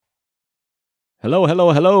Hello,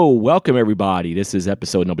 hello, hello. Welcome, everybody. This is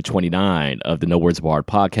episode number 29 of the No Words Barred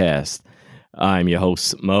podcast. I'm your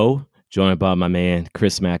host, Mo, joined by my man,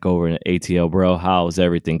 Chris Mack over in ATL. Bro, how's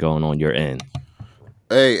everything going on your end?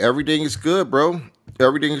 Hey, everything is good, bro.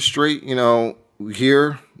 Everything is straight. Here,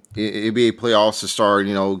 NBA playoffs to start.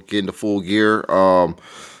 Getting the full gear.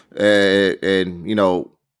 And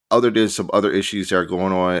other than some other issues that are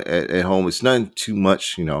going on at home, it's nothing too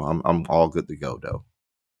much. I'm all good to go though.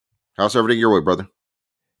 How's everything your way, brother?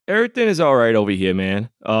 Everything is all right over here, man.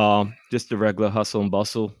 Just the regular hustle and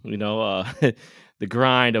bustle, the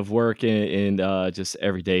grind of work and just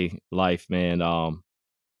everyday life, man.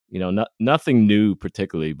 Nothing new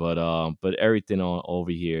particularly, but everything on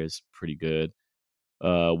over here is pretty good.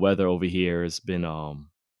 Weather over here has been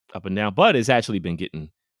up and down, but it's actually been getting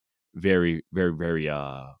very, very, very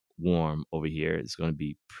warm over here. It's going to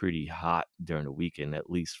be pretty hot during the weekend,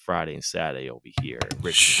 at least Friday and Saturday over here in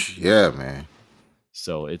Richmond. Yeah, man.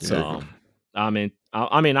 So it's Yeah.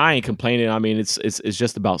 I ain't complaining. I mean, it's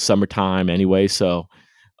just about summertime anyway. So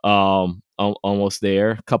almost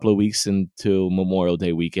there. A couple of weeks until Memorial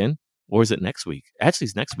Day weekend, or is it next week? Actually,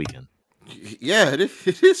 it's next weekend. Yeah, it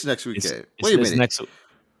is next It's weekend. it's, Wait a it's minute. next.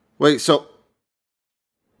 Wait, so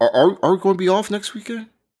are we going to be off next weekend?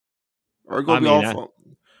 Are we going I to be mean, off?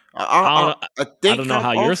 I, I, I don't I, know. I I don't think know I'm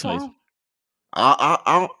how yours off plays.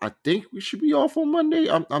 on. I think we should be off on Monday.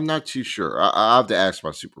 I'm not too sure. I have to ask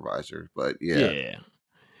my supervisor, but yeah, Yeah, yeah.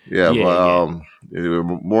 yeah, yeah. But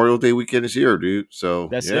Memorial Day weekend is here, dude. So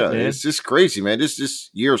That's it, yeah, man. it's just crazy, man. This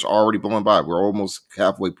year's already blowing by. We're almost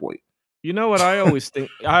halfway point. You know what I always think?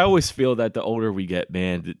 I always feel that the older we get,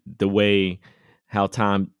 man, the way how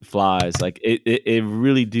time flies, like it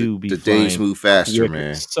really do be The days flying move faster, quicker,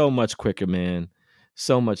 man. so much quicker, man,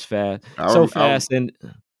 so much fast, I, so rem- I, fast, and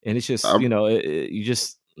it's just I it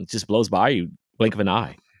just blows by you, blink of an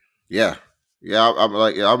eye. yeah, yeah. I'm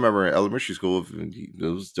like I remember in elementary school,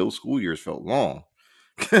 those school years felt long.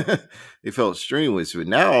 It felt strenuous, but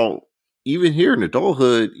now even here in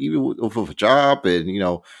adulthood, even with a job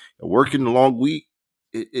and working a long week,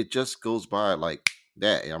 it just goes by like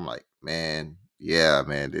that. And I'm like, man, yeah,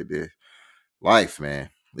 man, life, man,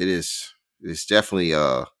 it is. It's definitely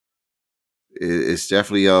it's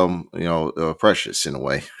definitely precious in a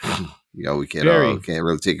way. We Very. can't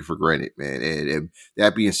really take it for granted, man. And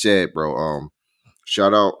that being said, bro,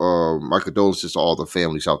 shout out my condolences to all the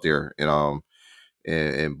families out there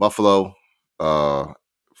in Buffalo, for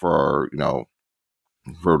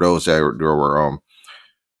for those that were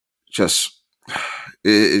just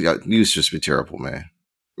it got news just been terrible, man.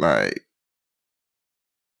 Like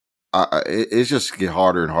it's just get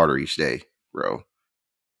harder and harder each day, bro.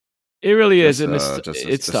 It really is, and it's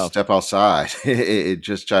Just tough. step outside and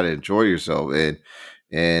just try to enjoy yourself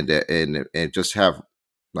and just have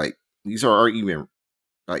like these are even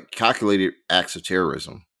like calculated acts of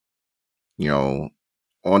terrorism, you know,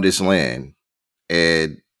 on this land,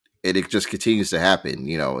 and it just continues to happen.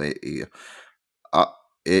 Uh,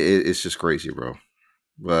 it's just crazy, bro.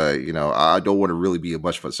 But I don't want to really be a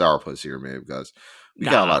much of a sourpuss here, man, because we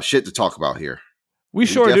got a lot Nah, of shit to talk about here. we We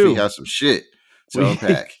sure definitely do. have some shit to We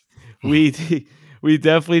unpack. we we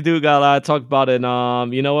definitely do got a lot to talk about,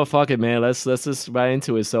 and you know what? Fuck it, man. Let's just right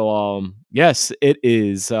into it. So yes, it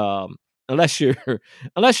is. Unless you're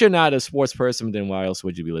unless you're not a sports person, then why else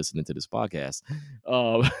would you be listening to this podcast?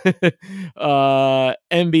 Um,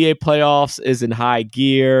 NBA playoffs is in high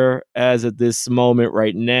gear as of this moment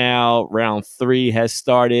right now. Round 3 has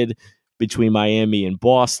started between Miami and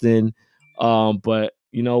Boston. But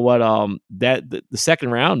you know what? That the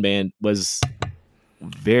second round, man, was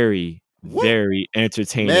very, What? very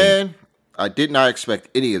entertaining. Man, I did not expect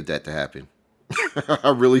any of that to happen.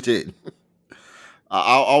 I really did.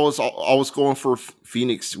 I was going for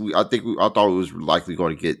Phoenix. I thought it was likely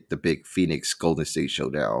going to get the big Phoenix Golden State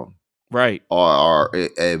showdown, Right. or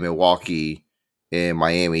Milwaukee and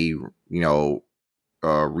Miami.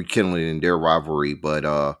 Rekindling their rivalry, but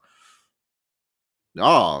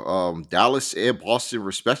no, Dallas and Boston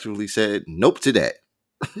respectively said nope to that.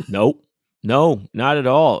 Nope. No, not at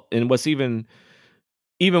all. And what's even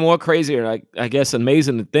more crazier, I guess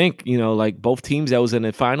amazing to think, like both teams that was in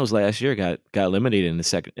the finals last year got eliminated in the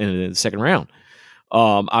second round.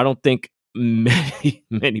 I don't think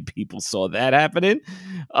many people saw that happening.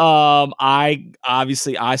 I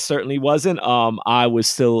certainly wasn't. I was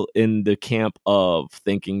still in the camp of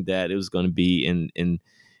thinking that it was going to be in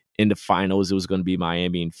the finals. It was going to be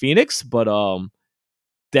Miami and Phoenix, but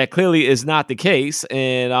that clearly is not the case.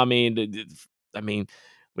 And I mean,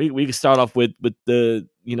 we can start off with the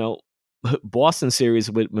Boston series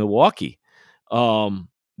with Milwaukee.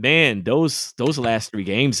 Man, those last 3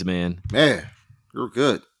 games, man. Man. You're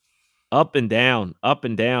good. Up and down, up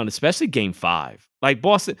and down, especially game 5. Like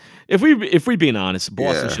Boston, if we being honest,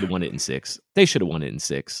 Boston Yeah, should have won it in 6. They should have won it in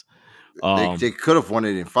 6. they could have won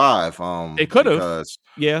it in 5. They could have. Because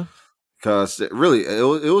Yeah, really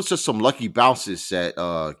it was just some lucky bounces that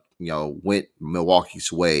went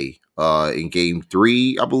Milwaukee's way in game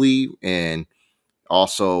 3, I believe, and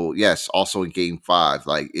also in game 5.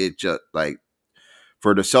 Like it just like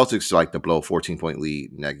for the Celtics like to blow a 14-point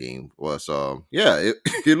lead in that game was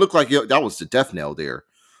it looked like that was the death knell there.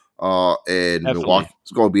 And definitely.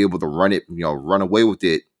 Milwaukee's going to be able to run it, run away with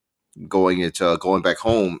it going back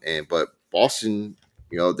home. And but Boston,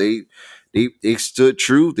 they stood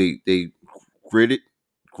true. They gritted,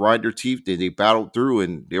 grind their teeth. They battled through,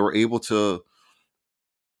 and they were able to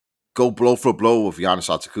go blow for blow with Giannis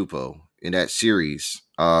Antetokounmpo in that series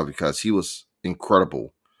because he was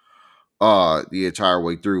incredible the entire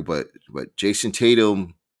way through. But Jason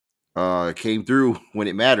Tatum came through when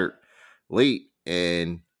it mattered late,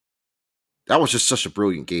 and that was just such a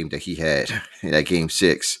brilliant game that he had in that game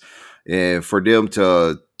 6. And for them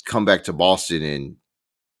to come back to Boston and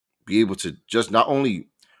be able to just not only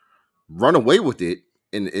run away with it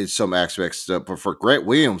in some aspects, but for Grant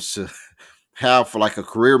Williams to have for like a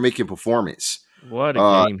career making performance, What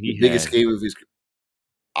a game the he biggest had. game of his.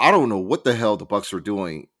 I don't know what the hell the Bucks were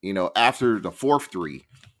doing. After the fourth three,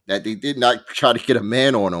 that they did not try to get a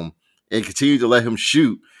man on him and continue to let him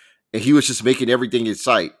shoot, and he was just making everything in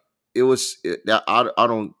sight. That I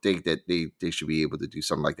don't think that they should be able to do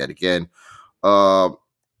something like that again. Uh,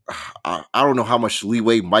 I don't know how much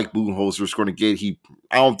leeway Mike Budenholzer is going to get.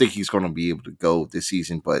 I don't think he's going to be able to go this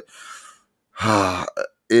season, but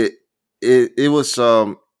it it was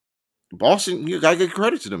Boston. You gotta give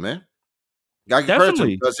credit to them, man. Gotta give credit to them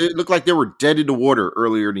Definitely. because it looked like they were dead in the water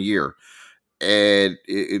earlier in the year, and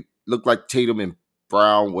it looked like Tatum and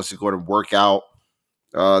Brown wasn't going to work out.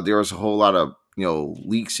 There was a whole lot of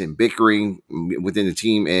leaks and bickering within the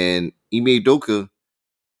team, and Ime Udoka,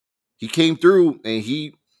 he came through and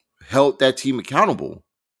he held that team accountable.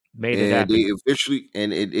 Made it And they happen. eventually,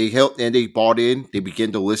 and it helped, and they bought in. They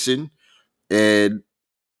began to listen, and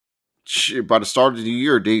by the start of the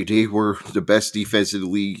year, they were the best defense in the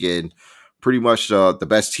league and pretty much the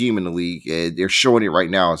best team in the league, and they're showing it right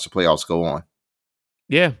now as the playoffs go on.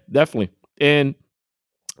 Yeah, definitely. And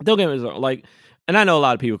don't get me wrong, like, and I know a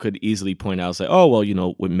lot of people could easily point out, say, "Oh,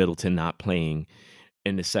 well, with Middleton not playing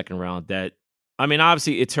in the second round, that I mean,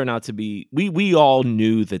 obviously, it turned out to be we all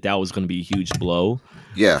knew that was going to be a huge blow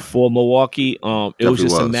Yeah, for Milwaukee. It was definitely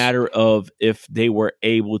just a was. matter of if they were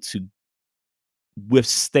able to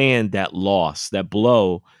withstand that loss, that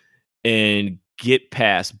blow, and get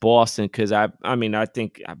past Boston. Because I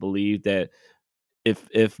believe that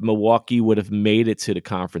if Milwaukee would have made it to the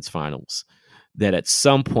conference finals, that at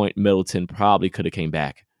some point Middleton probably could have came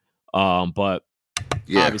back. But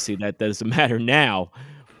Yeah, obviously that doesn't matter now.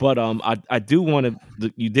 But I do want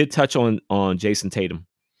to. You did touch on Jason Tatum,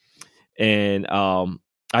 and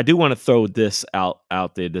I do want to throw this out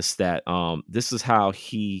there. This stat. This is how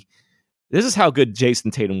good Jason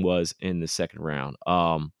Tatum was in the second round.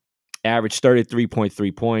 Averaged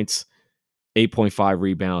 33.3 points, 8.5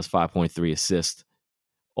 rebounds, 5.3 assists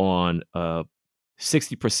on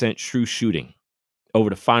 60% true shooting over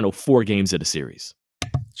the final 4 games of the series,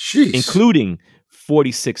 jeez. including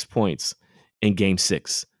 46 points in game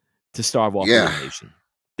 6 to start off Yeah, elimination.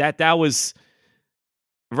 That was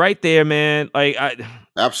right there, man. Like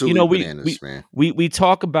absolutely we bananas, man. we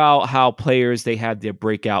talk about how players, they have their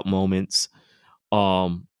breakout moments,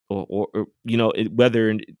 or whether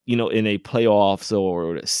in a playoffs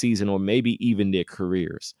or a season or maybe even their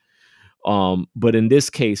careers. But in this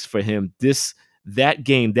case for him, that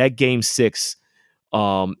game 6,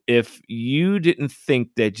 if you didn't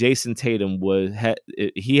think that Jason Tatum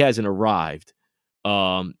he hasn't arrived,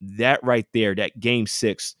 that right there, that game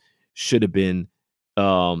 6 should have been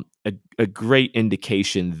a great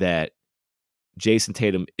indication that Jason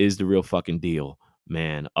Tatum is the real fucking deal,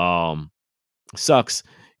 man. Sucks.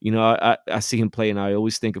 I see him play and I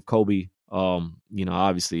always think of Kobe.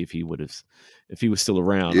 Obviously if he was still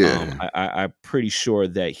around, Yeah, I'm pretty sure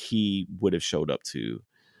that he would have showed up to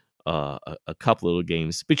a couple of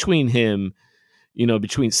games between him,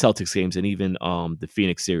 between Celtics games and even the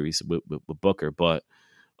Phoenix series with Booker. But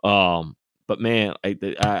man,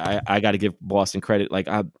 I got to give Boston credit. Like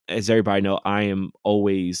as everybody know, I am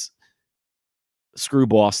always screw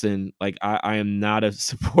Boston. Like I am not a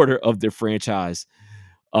supporter of their franchise.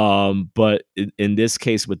 But in this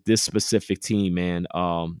case with this specific team, man,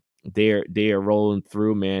 they are rolling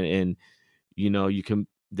through, man, and you can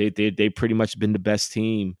they pretty much been the best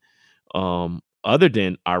team, other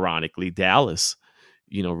than ironically Dallas.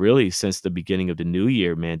 really since the beginning of the new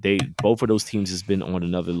year, man. Both of those teams has been on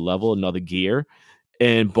another level, another gear,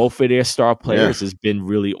 and both of their star Yeah. players has been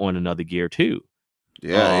really on another gear too.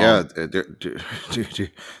 Yeah, Um, yeah,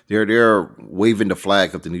 they're waving the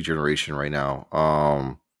flag of the new generation right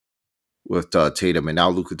now. With Tatum and now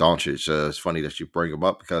Luka Doncic. It's funny that you bring them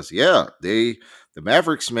up because the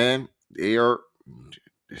Mavericks, man, they are.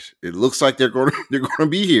 It looks like they're going they're going to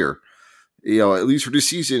be here, at least for this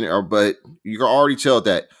season. But you can already tell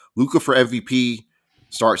that Luka for MVP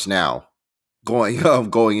starts now, going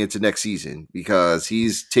into next season because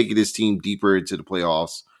he's taking his team deeper into the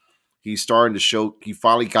playoffs. He's starting to show. He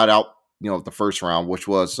finally got out, the first round, which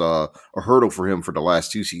was a hurdle for him for the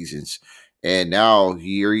last 2 seasons, and now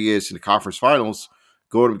here he is in the conference finals,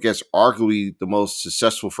 going up against arguably the most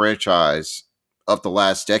successful franchise of the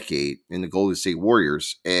last decade in the Golden State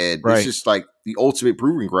Warriors, and this right, is like the ultimate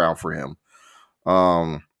proving ground for him,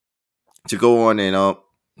 um, to go on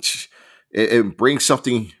and bring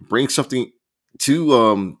something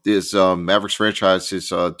to this Mavericks franchise is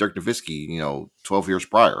Dirk Nowitzki, 12 years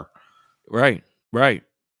prior. right, right,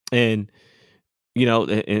 and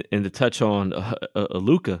and to touch on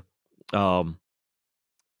Luka, want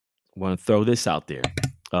to throw this out there.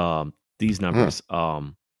 These Mm, numbers.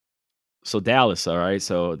 So Dallas, all right.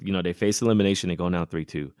 So they face elimination. They go down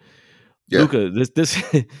 3-2. yeah. Luca, this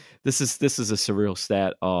this is a surreal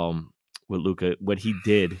stat. With Luca, what he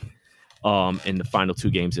did in the final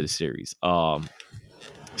 2 games of the series.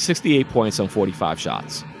 68 points on 45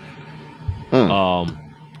 shots. Mm.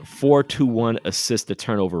 4-1 assist to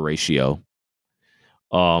turnover ratio.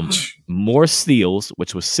 More steals,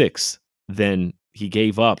 which was 6, than he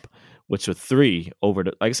gave up, which were 3 over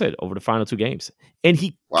the, like I said, over the final 2 games. And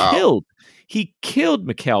he Wow. killed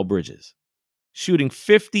Mikal Bridges, shooting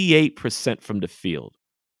 58% from the field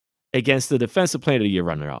against the defensive player of the year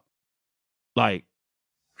runner-up. Like,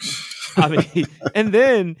 I mean, and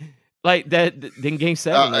then like that, then game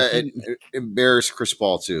 7, like And embarrassed Chris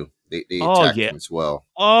Paul too. They oh attacked yeah, him as well.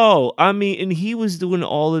 oh, I mean, and he was doing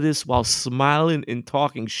all of this while smiling and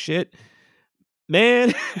talking shit.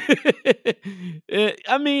 Man,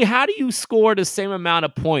 I mean, how do you score the same amount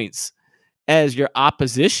of points as your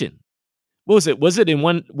opposition? What was it? Was it in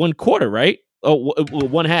one quarter, right? Oh,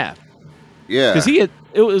 one half. Because Yeah.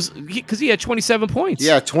 he had 27 points.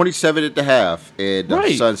 Yeah, 27 at the half, and the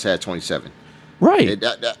Right, Suns had 27. right. And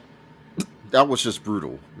that was just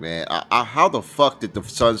brutal, man. How the fuck did the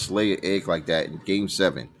Suns lay an egg like that in Game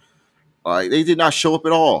 7? They did not show up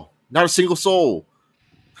at all. Not a single soul.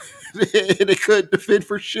 They couldn't defend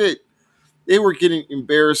for shit. They were getting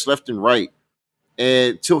embarrassed left and right.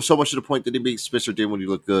 And till so much to the point that they made Spencer Dinwiddie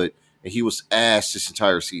look good, and he was ass this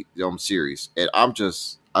entire series. And I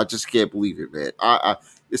just can't believe it, man.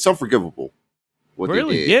 It's unforgivable what they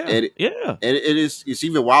Really? did, Yeah, yeah. and it's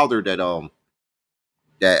even wilder that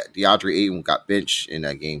DeAndre Ayton got benched in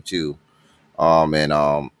that game too. And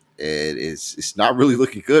it's not really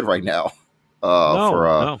looking good right now, No,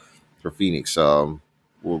 no, for Phoenix.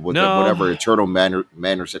 With the, no. whatever internal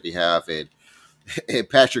manners that they have, and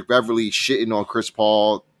Patrick Beverly shitting on Chris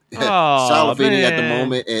Paul, Oh salivating at the man.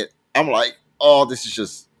 moment, and I'm like, oh, this is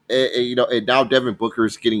just, and now Devin Booker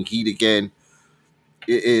is getting heat again.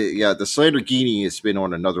 Yeah, the slander Slandergini has been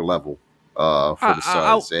on another level for the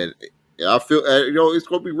I Suns, and I feel it's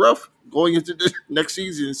going to be rough going into the next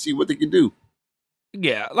season and see what they can do.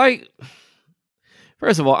 yeah. Like,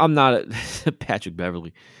 first of all, I'm not Patrick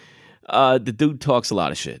Beverly. The dude talks a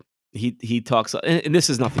lot of shit. He talks, and this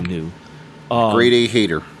is nothing new. Grade A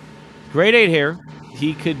hater. Grade 8 here.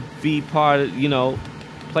 He could be part of,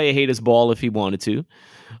 play a hater's ball if he wanted to.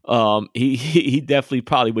 He definitely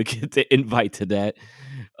probably would get the invite to that.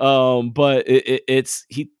 But it's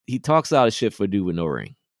he talks a lot of shit for a dude with no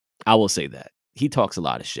ring. I will say that. He talks a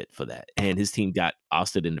lot of shit for that. And his team got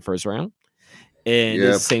ousted in the first round. And Yeah,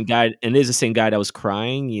 it's the same guy, and there's the same guy that was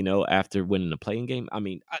crying, after winning the playing game. I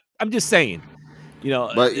mean, I'm just saying,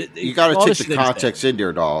 but you got to all the take the shit that he said. context in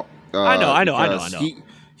there, dog. I Because know.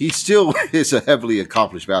 he still is a heavily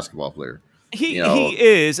accomplished basketball player. He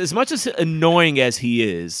is, as much as annoying as he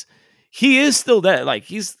is still that, like,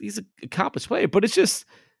 he's an accomplished player. But it's just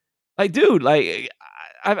like, dude, like,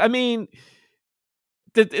 I mean,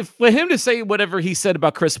 for him to say whatever he said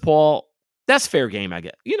about Chris Paul, that's fair game. I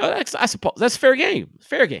get, I suppose that's fair game.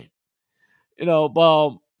 Fair game.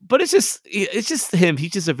 But it's just him.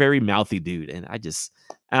 He's just a very mouthy dude, and I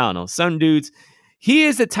don't know. Some dudes, he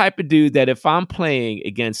is the type of dude that if I'm playing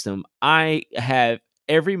against him, I have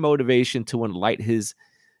every motivation to want to light his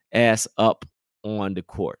ass up on the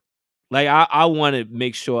court. Like, I want to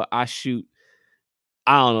make sure I shoot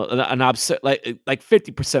I don't know, an upset like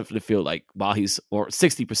 50% from the field, like while he's or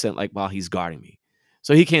 60% like while he's guarding me.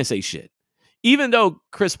 So he can't say shit. Even though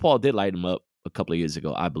Chris Paul did light him up a couple of years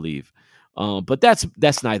ago, I believe. But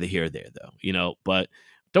that's neither here or there, though. But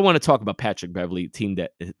don't want to talk about Patrick Beverly,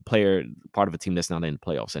 part of a team that's not in the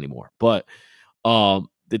playoffs anymore. But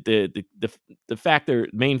the factor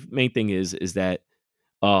main thing is that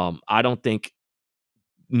I don't think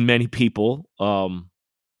many people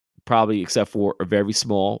probably except for a very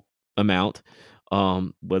small amount,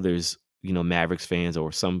 whether it's Mavericks fans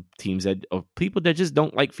or some teams or people that just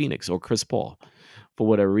don't like Phoenix or Chris Paul for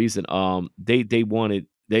whatever reason. They wanted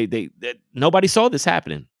nobody saw this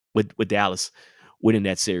happening with Dallas winning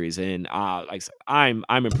that series, and I'm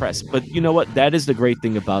impressed. But you know what? That is the great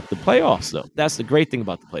thing about the playoffs, though. That's the great thing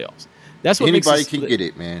about the playoffs. That's what anybody can get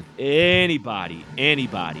it, man. Anybody.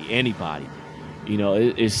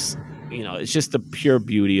 It's just the pure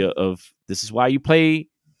beauty of this is why you play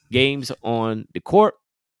games on the court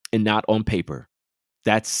and not on paper.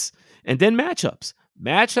 And then matchups.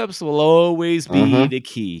 Matchups will always be the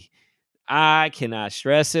key. I cannot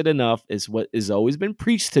stress it enough. Is what has always been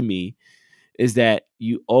preached to me is that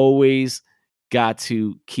you always got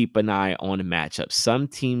to keep an eye on the matchups. Some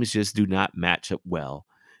teams just do not match up well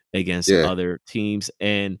against other teams,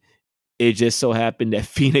 and it just so happened that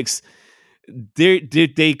Phoenix they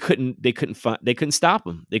couldn't stop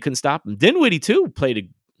him. They couldn't stop him. Dinwiddie too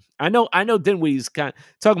played I know Dinwiddie's talking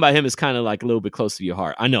about him is kind of like a little bit close to your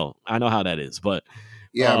heart. I know how that is, but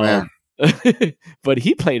man. But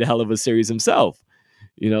he played a hell of a series himself.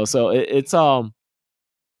 So it's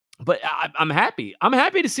but I'm happy. I'm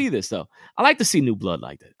happy to see this though. I like to see new blood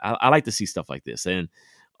like that. I like to see stuff like this, and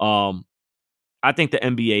I think the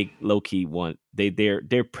NBA low key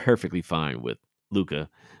they're perfectly fine with Luka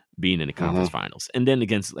being in the conference finals, and then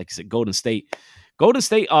against, like you said, Golden State.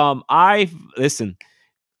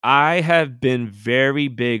 I have been very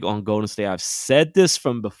big on Golden State. I've said this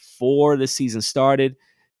from before the season started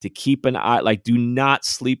to keep an eye, like do not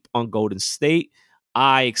sleep on Golden State.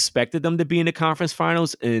 I expected them to be in the conference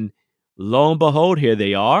finals, and lo and behold, here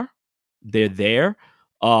they are. They're there.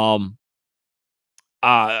 I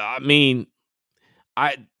mean,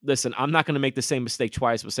 I'm not going to make the same mistake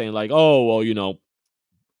twice with saying like, oh, well,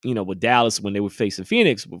 with Dallas when they were facing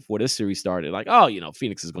Phoenix before this series started, like, oh,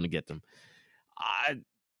 Phoenix is going to get them.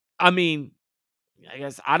 I mean, I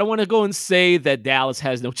guess I don't want to go and say that Dallas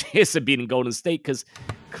has no chance of beating Golden State because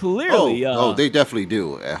clearly, they definitely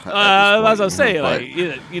do. As I was saying,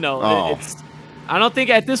 it's. I don't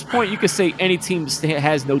think at this point you could say any team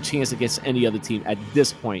has no chance against any other team at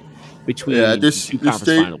this point between this two conference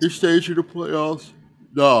finals. This stage of the playoffs.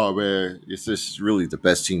 No, man, it's just really the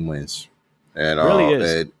best team wins, and it really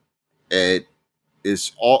is. And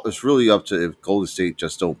it's really up to if Golden State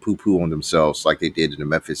just don't poo-poo on themselves like they did in the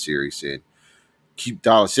Memphis series and keep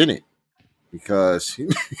Dallas in it, because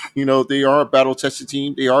they are a battle-tested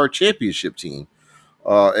team. They are a championship team,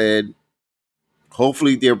 and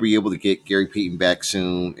hopefully they'll be able to get Gary Payton back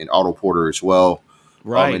soon and Otto Porter as well,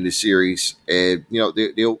 in the series. And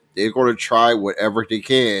they're going to try whatever they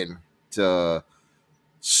can to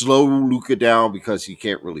slow Luka down, because he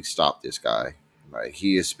can't really stop this guy. Like,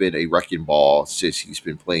 he has been a wrecking ball since he's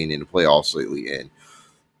been playing in the playoffs lately,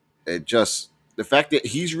 and just the fact that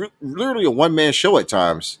he's literally a one-man show at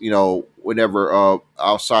times. Whenever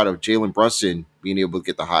outside of Jalen Brunson being able to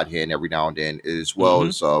get the hot hand every now and then, as well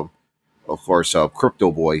as of course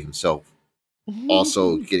Crypto Boy himself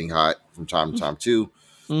also getting hot from time to time too.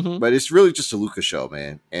 But it's really just a Luka show,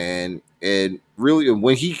 man, and really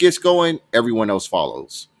when he gets going, everyone else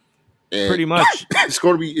follows. And pretty much, it's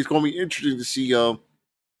going to be interesting to see how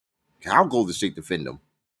Golden State defend them,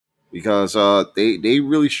 because they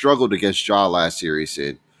really struggled against Ja last series,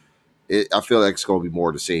 and I feel like it's going to be more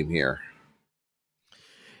of the same here.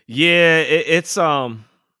 Yeah, it's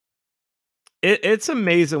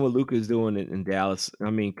amazing what Luka is doing in Dallas. I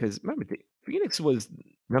mean, because remember, Phoenix was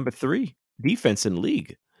number 3 defense in the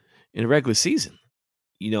league in the regular season.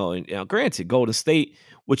 And granted, Golden State,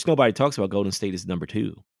 which nobody talks about, Golden State is number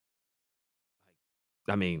 2.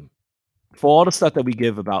 I mean, for all the stuff that we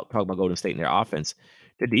give about talking about Golden State and their offense,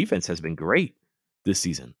 their defense has been great this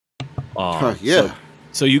season.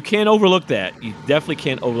 So you can't overlook that. You definitely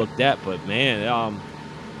can't overlook that. But man,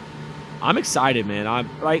 I'm excited, man. I'm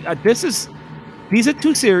like, these are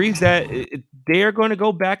 2 series that they're going to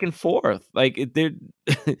go back and forth. Like they're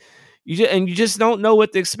you just don't know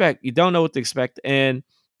what to expect. You don't know what to expect, and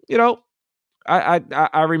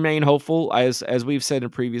I remain hopeful, as we've said in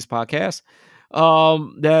previous podcasts,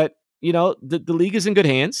 that the league is in good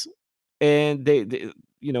hands, and they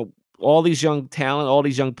all these young talent, all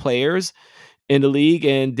these young players, in the league,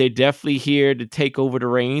 and they're definitely here to take over the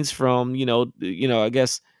reins from I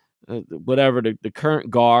guess whatever the current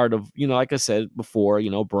guard of like I said before,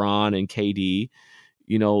 Bron and KD,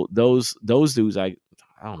 those dudes. I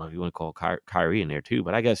don't know if you want to call Kyrie in there too,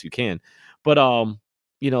 but I guess you can. But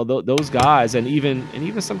those guys, and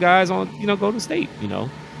even some guys on Golden State,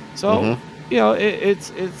 so Mm-hmm.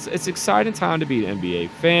 it's exciting time to be an NBA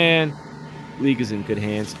fan. League is in good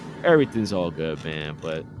hands. Everything's all good, man.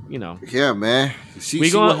 But Yeah, man. See, we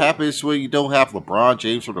see what going. happens when you don't have LeBron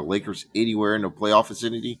James or the Lakers anywhere in the playoff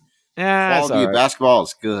vicinity. It's Quality all of right. basketball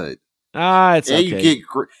is good, It's and you okay.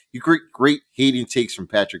 get great hating takes from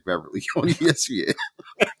Patrick Beverly on ESPN.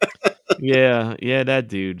 Yeah, that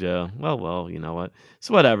dude. Well, you know what? It's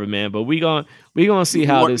whatever, man. But we gonna see You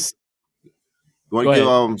how want this. you want Go to give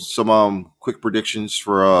ahead. some quick predictions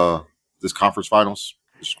for this conference finals?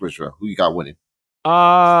 Who you got winning?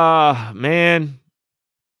 Man,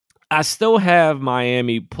 I still have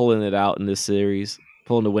Miami pulling it out in this series,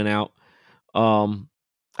 pulling the win out. Um,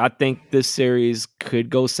 I think this series could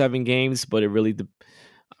go 7 games, but it really,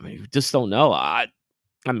 I mean, just don't know. I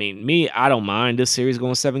don't mind this series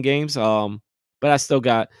going 7 games. But I still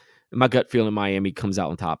got my gut feeling Miami comes out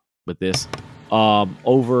on top with this.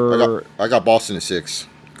 Over, I got Boston in 6,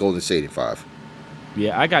 Golden State in 5.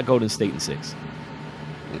 yeah, I got Golden State in 6.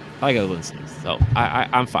 I got Golden State, so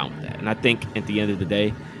I'm fine with that. And I think at the end of the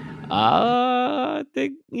day, I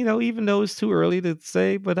think even though it's too early to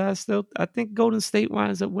say, but I think Golden State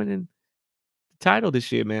winds up winning the title this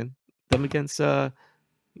year, man. Them against you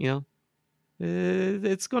know,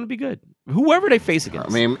 it's going to be good. Whoever they face I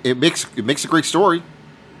against, mean, it makes a great story.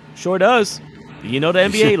 sure does. The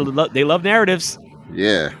NBA, they love narratives,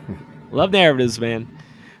 Yeah. love narratives, man.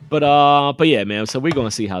 But yeah, man. So we're gonna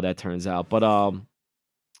see how that turns out.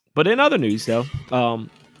 But in other news, though,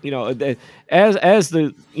 as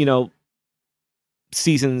the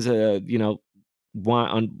seasons,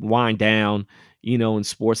 wind down, in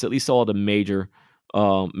sports, at least all the major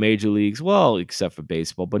leagues, well, except for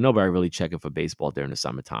baseball, but nobody really checking for baseball during the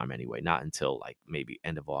summertime anyway, not until like maybe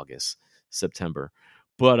end of August, September.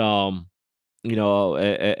 But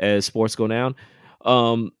as sports go down,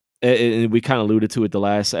 um, and we kind of alluded to it the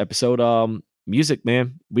last episode. Music,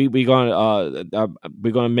 man, we're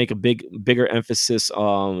gonna make a bigger emphasis. Do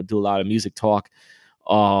a lot of music talk.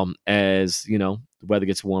 As the weather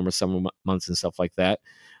gets warmer, summer months and stuff like that.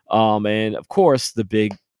 And of course, the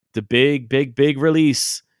big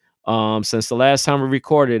release. Since the last time we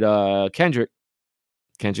recorded, Kendrick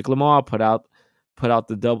Lamar put out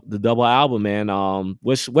the double album, man.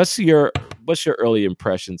 What's your early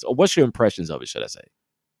impressions, or what's your impressions of it, should I say?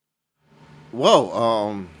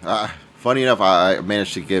 Well, funny enough, I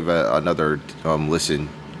managed to give another listen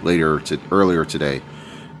earlier today,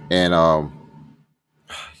 and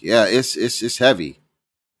yeah, it's heavy.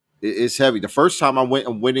 It's heavy. The first time I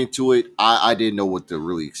went into it, I didn't know what to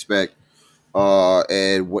really expect.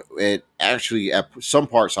 And actually at some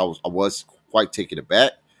parts I was quite taken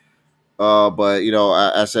aback. But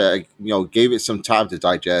I said, gave it some time to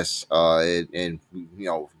digest. And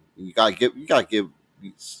you gotta give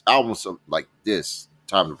albums like this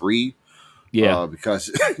time to breathe. Yeah, Because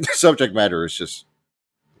the subject matter is just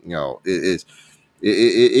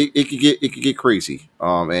it could get crazy.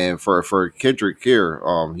 And for Kendrick here,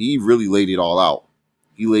 he really laid it all out.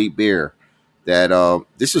 He laid bare that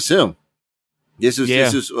this is him. This is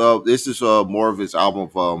this yeah, is this is more of his album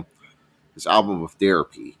of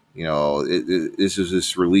therapy. This is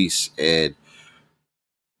his release, and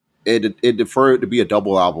for it to be a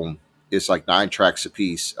double album, it's like 9 tracks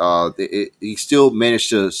apiece. He still managed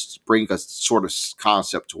to bring a sort of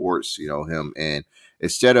concept towards him, and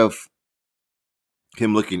instead of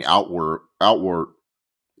him looking outward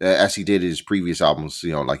as he did his previous albums,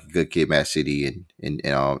 like Good Kid, Mad City, and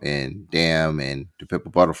Damn, and The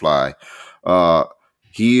Pimple Butterfly. Uh,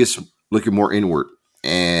 he is looking more inward,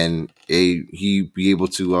 and he be able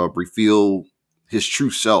to reveal his true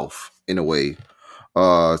self in a way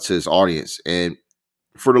to his audience. And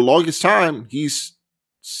for the longest time, he's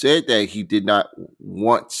said that he did not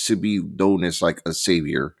want to be known as like a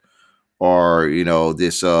savior, or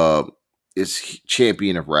this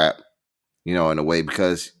champion of rap, in a way,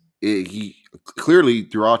 because he clearly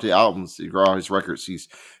throughout the albums, throughout his records, he's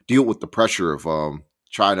deal with the pressure of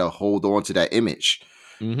trying to hold on to that image,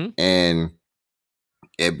 mm-hmm. and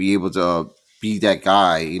be able to be that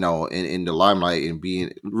guy, in the limelight, and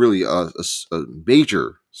being really a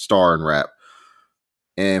major star in rap.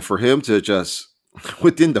 And for him to just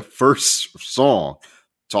within the first song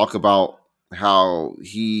talk about how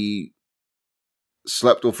he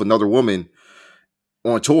slept with another woman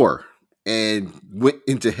on tour, and went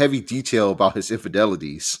into heavy detail about his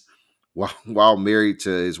infidelities while married to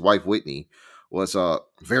his wife Whitney was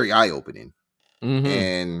very eye opening, Mm-hmm.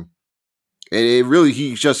 and it really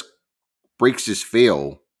he just breaks his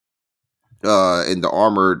veil in the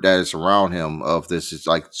armor that is around him of this is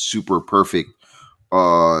like super perfect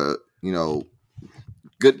you know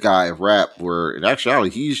good guy of rap where in actuality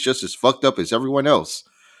he's just as fucked up as everyone else.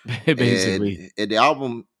 Basically. And the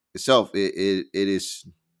album itself it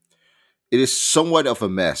is somewhat of a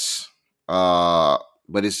mess.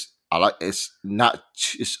 But it's not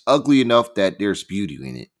it's ugly enough that there's beauty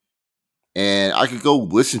in it. And I could go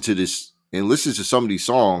listen to this and listen to some of these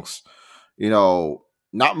songs, you know,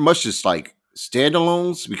 not much just like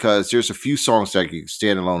standalones because there's a few songs that can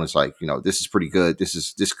stand alone. It's like, this is pretty good.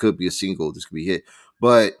 This could be a single, this could be a hit.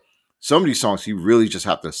 But some of these songs you really just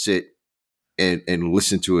have to sit and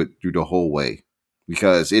listen to it through the whole way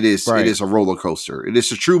because it Right. is a roller coaster. It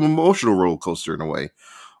is a true emotional roller coaster in a way.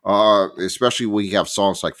 Especially when you have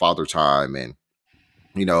songs like Father Time and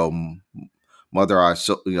you know Mother I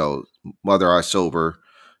so Mother I Sober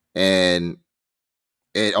and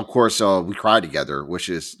of course We Cry Together, which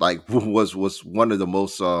is like was one of the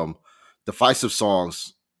most divisive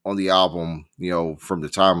songs on the album, from the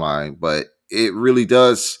timeline, but it really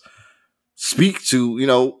does speak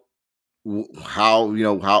to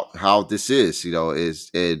how how this is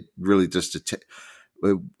is it really just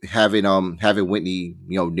having Whitney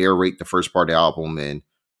narrate the first part of the album and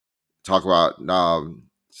talk about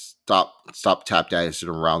stop tap dancing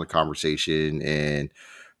around the conversation and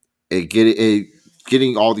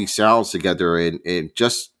getting all these sounds together and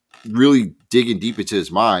just really digging deep into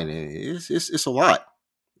his mind and it's a lot.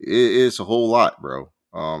 It's a whole lot, bro.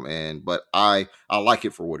 And but I like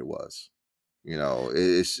it for what it was.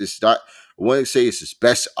 It's not. I wouldn't say it's his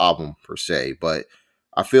best album per se, but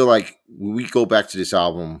I feel like when we go back to this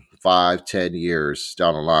album 5-10 years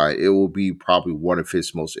down the line, it will be probably one of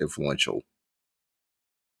his most influential.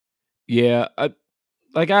 Yeah.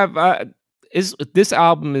 I is this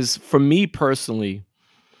album is for me personally.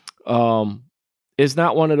 Um, it's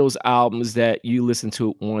not one of those albums that you listen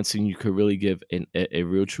to it once and you could really give a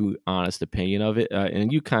real, true, honest opinion of it.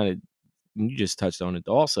 And you just touched on it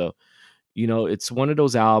also. It's one of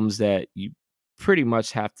those albums that you pretty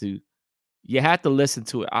much have to listen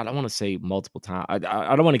to it. I don't want to say multiple times.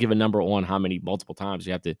 I don't want to give a number on how many multiple times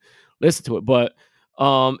you have to listen to it, but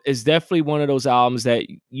it's definitely one of those albums that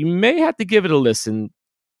you may have to give it a listen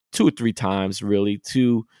 2 or 3 times really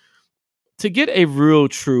to get a real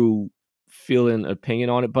true feeling opinion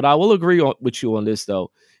on it. But I will agree with you on this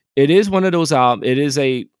though. It is one of those albums. It is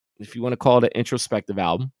if you want to call it an introspective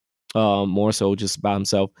album, more so just by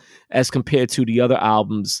himself, as compared to the other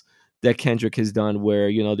albums that Kendrick has done,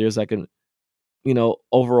 where there's like an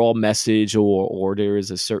overall message or there is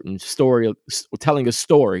a certain story telling a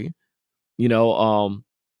story, you know, um,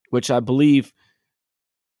 which I believe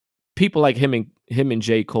people like him and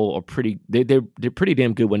J. Cole are they're pretty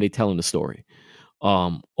damn good when they telling the story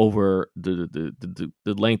over the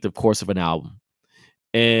length of course of an album.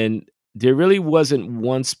 And there really wasn't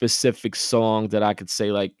one specific song that I could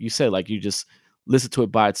say, like you said, like you just listen to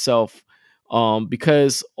it by itself.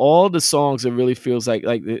 Because all the songs, it really feels like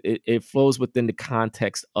it flows within the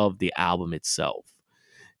context of the album itself.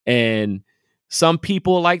 And some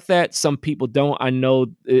people like that, some people don't. I know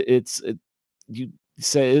you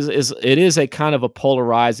say it is a kind of a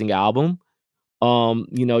polarizing album.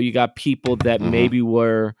 You got people that Mm-hmm. maybe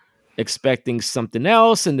were expecting something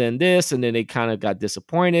else and then this, and then they kind of got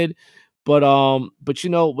disappointed. But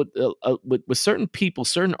with certain people,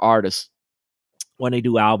 certain artists, when they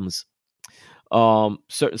do albums,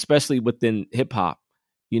 certain, especially within hip hop,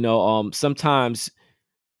 sometimes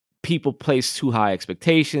people place too high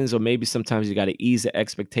expectations, or maybe sometimes you got to ease the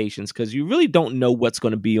expectations because you really don't know what's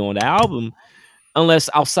going to be on the album unless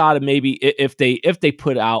outside of maybe if they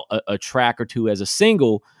put out a track or two as a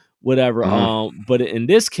single, whatever. Mm-hmm. But in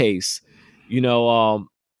this case,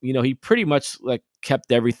 he pretty much like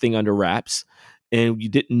kept everything under wraps, and you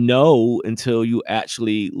didn't know until you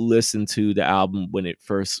actually listened to the album when it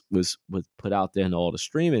first was put out there in all the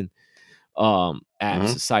streaming apps, Mm-hmm.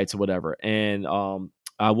 sites, or whatever. And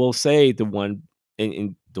I will say in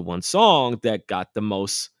the one song that got the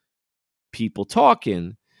most people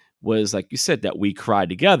talking was, like you said, that "We Cry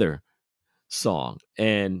Together" song.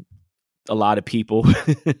 And a lot of people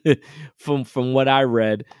from what I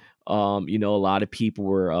read, a lot of people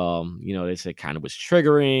were they said kind of was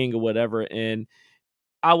triggering or whatever. And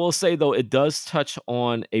I will say though, it does touch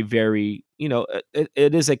on a very, it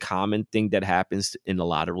is a common thing that happens in a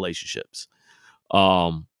lot of relationships.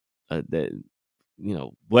 Um that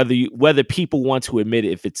whether people want to admit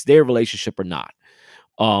it, if it's their relationship or not.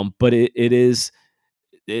 But it is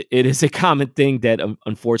a common thing that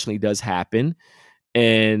unfortunately does happen,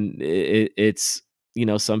 and it's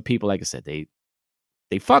some people, like I said, they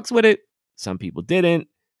fucks with it. Some people didn't.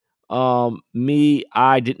 Me,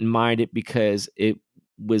 I didn't mind it because it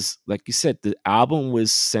was, like you said, the album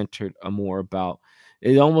was centered more about.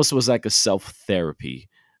 It almost was like a self-therapy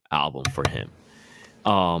album for him.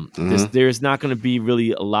 There's not going to be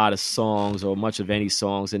really a lot of songs or much of any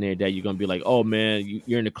songs in there that you're going to be like, oh man,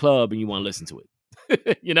 you're in the club and you want to listen to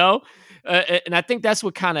it, and I think that's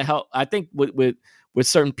what kind of helped. I think with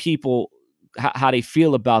certain people, how they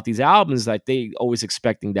feel about these albums, like they always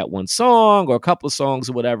expecting that one song or a couple of songs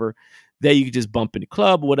or whatever that you could just bump in the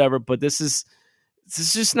club or whatever. But this is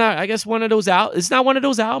just not, I guess, one of those it's not one of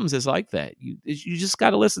those albums that's like that. You just got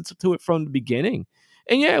to listen to it from the beginning.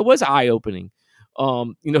 And yeah, it was eye opening.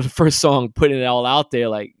 The first song, putting it all out there,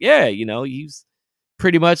 like, yeah, he's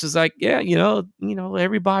pretty much is like, yeah,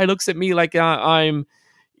 everybody looks at me like I'm,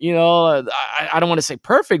 I don't want to say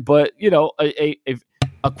perfect, but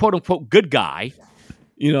a quote unquote good guy,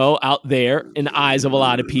 out there in the eyes of a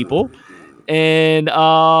lot of people. And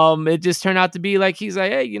it just turned out to be like, he's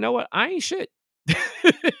like, hey, you know what? I ain't shit.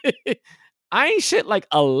 I ain't shit like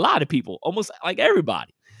a lot of people, almost like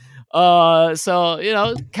everybody.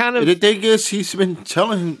 So kind of. The thing is, he's been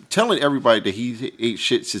telling everybody that he ate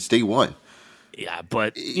shit since day one. Yeah,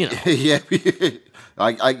 but yeah,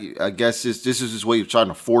 I guess this is his way of trying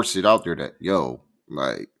to force it out there that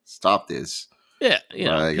like, stop this. Yeah,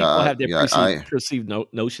 like, people have their perceived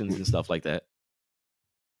notions and stuff like that.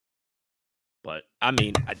 But I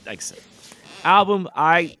mean, like I said, album,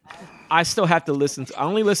 I still have to listen to. I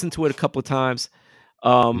only listened to it a couple of times.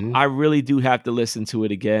 I really do have to listen to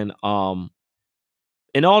it again.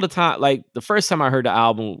 And all the time, like the first time I heard the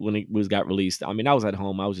album when it got released, I mean, I was at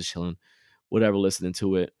home, I was just chilling, whatever, listening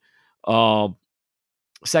to it.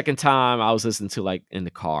 Second time, I was listening to like in the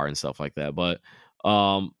car and stuff like that. But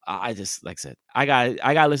I just, like I said, I got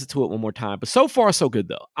to listen to it one more time. But so far, so good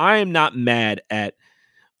though. I am not mad at.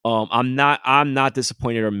 I'm not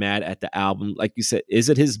disappointed or mad at the album. Like you said, is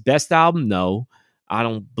it his best album? No, I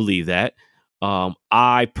don't believe that.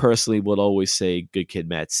 I personally would always say Good Kid,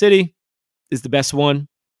 Mad City is the best one.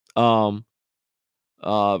 Right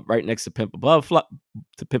next to Pimp a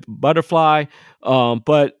Butterfly.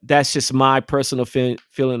 But that's just my personal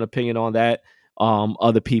feeling, opinion on that.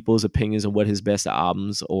 Other people's opinions on what his best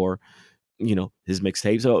albums or, his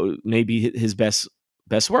mixtapes or maybe his best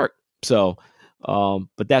work. So,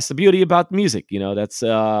 but that's the beauty about music. That's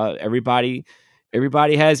everybody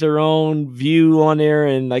has their own view on there,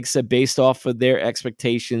 and like I said, based off of their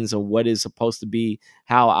expectations of what is supposed to be,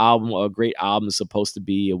 how a great album is supposed to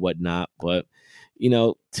be, and whatnot. But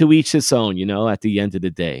to each his own. At the end of the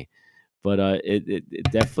day, but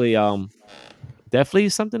it definitely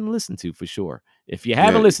is something to listen to for sure. If you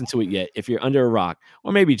haven't listened to it yet, if you're under a rock,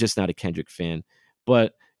 or maybe just not a Kendrick fan,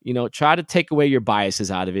 but try to take away your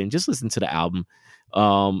biases out of it and just listen to the album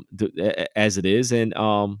as it is, and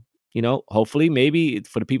hopefully maybe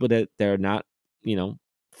for the people that they're not,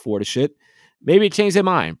 for the shit, maybe it changed their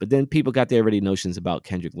mind. But then people got their already notions about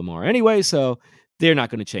Kendrick Lamar anyway, so they're not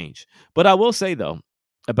going to change. But I will say though,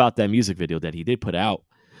 about that music video that he did put out,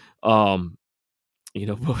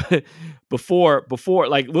 before,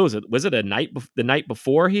 like, what was it? Was it the night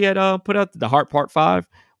before he had put out the Heart Part 5?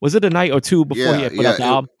 Was it a night or two before he had put out the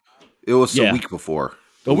album? It was a week before.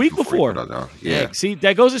 A week before. Yeah. See,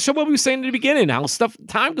 that goes to show what we were saying in the beginning. How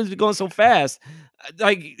time is going so fast.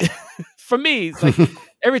 Like, for me, it's like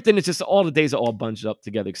everything is just, all the days are all bunched up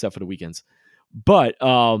together except for the weekends. But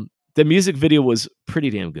the music video was pretty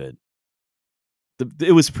damn good.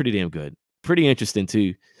 It was pretty damn good. Pretty interesting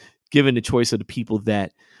too, given the choice of the people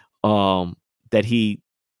that he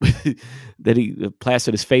that he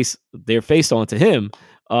plastered their face onto him.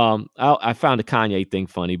 I found the Kanye thing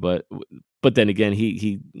funny, but then again,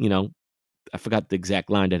 he I forgot the exact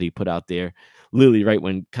line that he put out there, literally right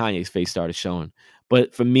when Kanye's face started showing.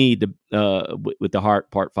 But for me, with the Heart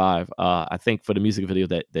Part 5, I think for the music video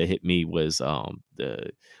that hit me was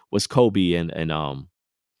Kobe and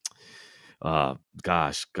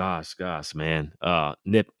gosh, man,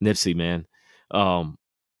 Nipsey, man,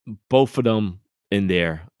 both of them in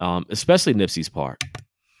there, especially Nipsey's part.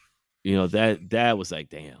 That was like,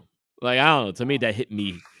 damn, like, I don't know. To me, that hit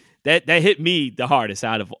me. That hit me the hardest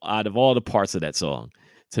out of all the parts of that song,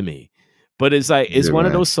 to me. But it's like, it's one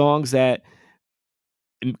of those songs that,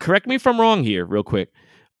 and correct me if I'm wrong here, real quick.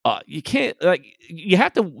 You can't, like, you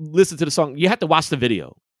have to listen to the song. You have to watch the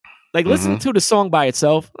video. Like, listen to the song by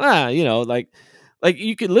itself. Like, like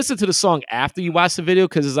you can listen to the song after you watch the video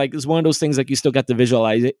because it's one of those things like you still got to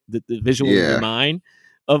visualize it, the visual in your Yeah. mind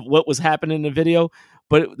of what was happening in the video.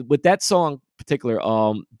 But with that song in particular,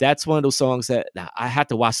 that's one of those songs that I had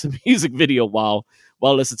to watch the music video while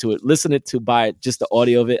listening to it. Listen it to by just the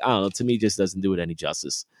audio of it, I don't know. To me, just doesn't do it any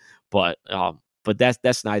justice. But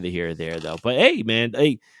that's neither here or there though. But hey, man,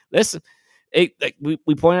 hey, listen. Hey, like we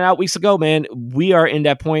pointed out weeks ago, man, we are in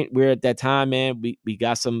that point. We're at that time, man. We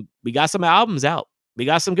got some albums out. We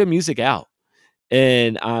got some good music out,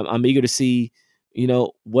 and I'm eager to see,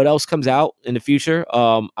 what else comes out in the future.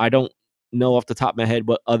 I don't know off the top of my head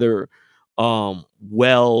what other, like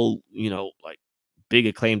big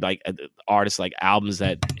acclaimed like artists like albums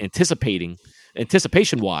that anticipation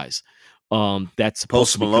wise, that's supposed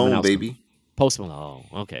Post to be coming Malone, out soon. baby. Post Malone,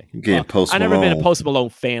 okay. You getting Post I Malone? never been a Post Malone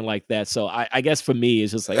fan like that, so I guess for me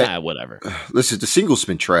it's just like whatever. Listen, the single's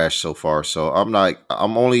been trash so far, so I'm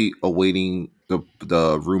only awaiting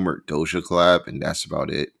the rumored Doja collab, and that's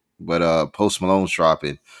about it. But Post Malone's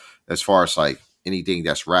dropping as far as like anything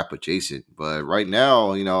that's rap adjacent. But right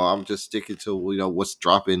now, I'm just sticking to what's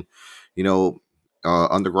dropping,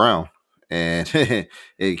 underground, and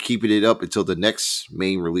and keeping it up until the next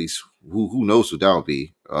main release. Who knows who that'll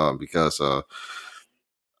be? Because I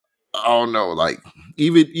don't know, like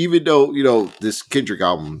even though this Kendrick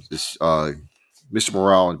album, this Mr.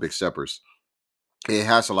 Morale and Big Steppers, it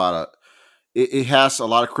has a lot of it has a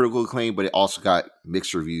lot of critical acclaim, but it also got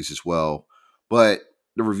mixed reviews as well. But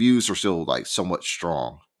the reviews are still like somewhat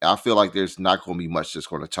strong. I feel like there's not going to be much that's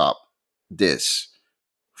going to top this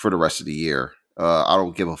for the rest of the year. I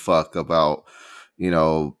don't give a fuck about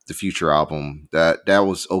the Future album. That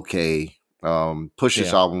was okay.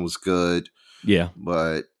 Push's album was good. Yeah,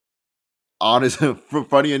 but honestly,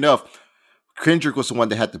 funny enough, Kendrick was the one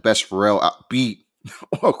that had the best Pharrell beat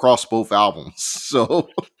across both albums. So,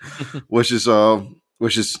 which is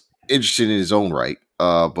interesting in his own right.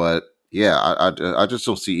 But yeah, I just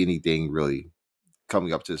don't see anything really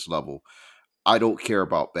coming up to this level. I don't care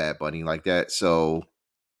about Bad Bunny like that. So,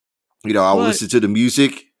 I will listen to the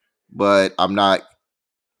music, but I'm not.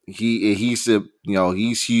 He's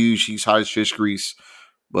he's huge. He's hot as fish grease,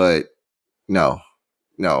 but no.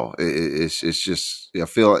 It's just I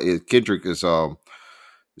feel Kendrick is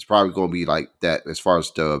it's probably going to be like that as far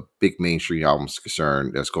as the big mainstream albums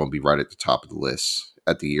concerned. That's going to be right at the top of the list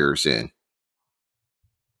at the year's end.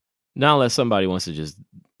 Not unless somebody wants to just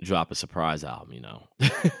drop a surprise album, I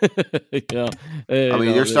mean,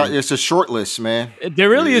 it's a short list, man. There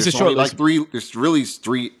really is a short list. Like there's really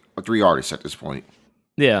three artists at this point.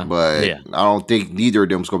 Yeah, but I don't think neither of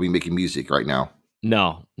them is going to be making music right now.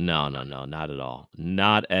 No, not at all,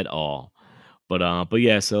 not at all. But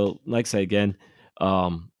yeah. So, like I said again,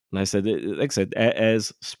 like I said,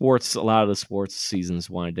 as sports, a lot of the sports seasons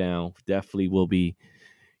wind down, definitely will be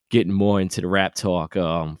getting more into the rap talk,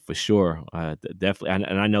 for sure. Definitely,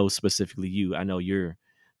 and I know specifically you. I know you're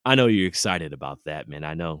excited about that, man.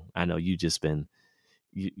 I know you just been.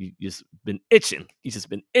 You just been itching. You just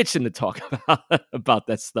been itching to talk about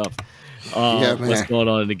that stuff. Yeah, man. What's going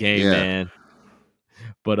on in the game, man?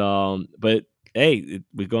 But hey,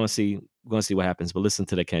 we're gonna see what happens. But listen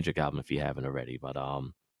to the Kendrick album if you haven't already. But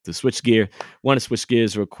to switch gears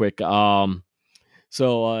real quick. So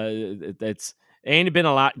that's ain't been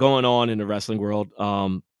a lot going on in the wrestling world,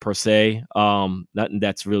 per se. Nothing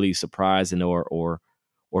that's really surprising or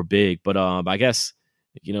big. But I guess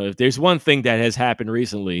if there's one thing that has happened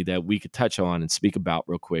recently that we could touch on and speak about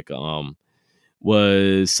real quick,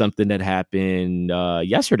 was something that happened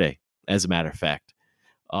yesterday, as a matter of fact.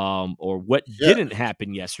 Or what didn't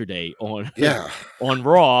happen yesterday on on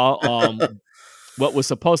Raw. What was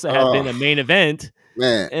supposed to have been a main event,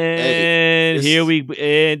 man, and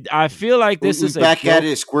I feel like this is back at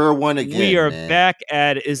it, square one again. We are back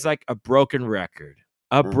at it. It's like a broken record,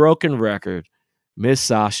 Miss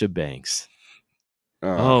Sasha Banks.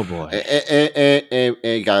 Oh boy,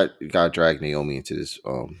 and got drag Naomi into this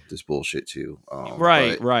bullshit too.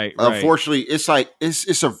 Right. Unfortunately, it's like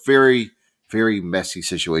it's a very, very messy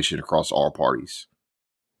situation across all parties.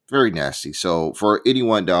 Very nasty. So for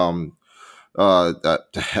anyone that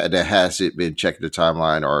hasn't been checking the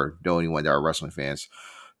timeline or know anyone that are wrestling fans,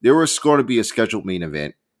 there was going to be a scheduled main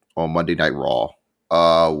event on Monday Night Raw,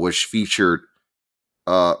 which featured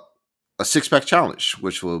a 6-pack challenge,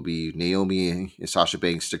 which will be Naomi and Sasha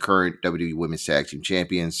Banks, the current WWE Women's Tag Team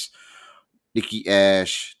Champions, Nikki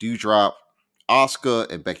Ash, Doudrop,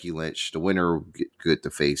 Asuka, and Becky Lynch. The winner will get good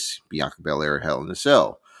to face Bianca Belair at Hell in a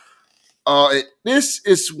Cell. This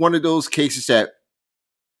is one of those cases that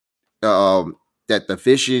the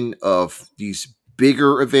vision of these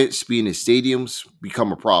bigger events being in stadiums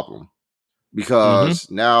become a problem. Mm-hmm.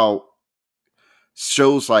 because now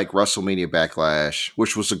shows like WrestleMania Backlash,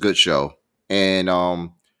 which was a good show, and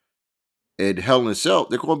Hell in a Cell,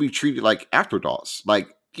 they're going to be treated like afterthoughts, like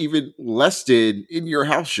even less than in your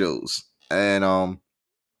house shows. And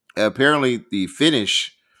apparently the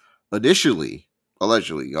finish initially,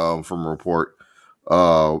 allegedly, from a report,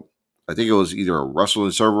 uh, I think it was either a Wrestling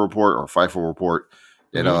Observer report or a Fightful report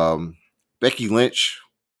that Mm-hmm. Becky Lynch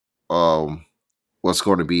um was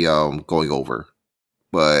going to be going over,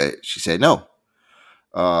 but she said no.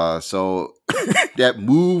 So that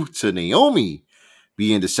moved to Naomi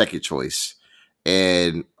being the second choice,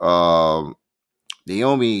 and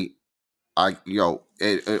Naomi,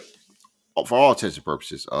 for all intents and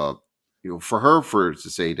purposes, for her for to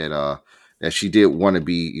say that she did want to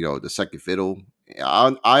be, the second fiddle.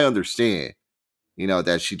 I understand,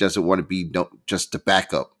 that she doesn't want to be just the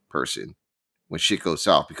backup person when shit goes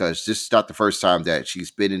south, because this is not the first time that she's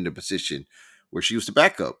been in the position where she was the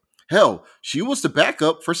backup. Hell, she was the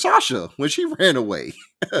backup for Sasha when she ran away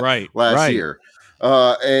Right. last Right. year.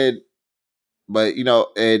 And but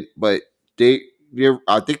they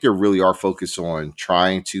I think they really are focused on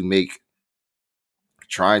trying to make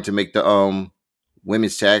the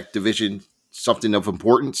women's tag division something of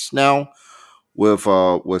importance now, with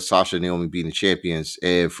Sasha and Naomi being the champions,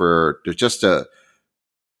 and for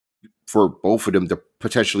both of them to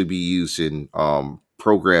potentially be used in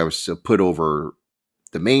programs to put over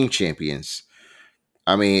the main champions.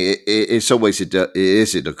 I mean, in some ways, it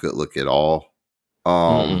isn't a good look at all. Um,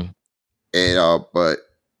 Mm-mm. and but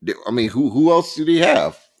I mean, who else do they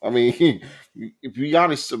have? I mean, to be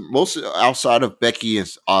honest, most outside of Becky and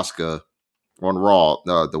Asuka on Raw,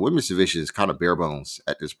 the women's division is kind of bare bones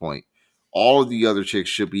at this point. All of the other chicks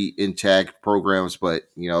should be in tag programs, but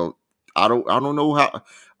I don't know how.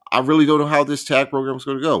 I really don't know how this tag program is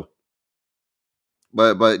going to go.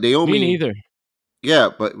 But Me Naomi, neither. yeah,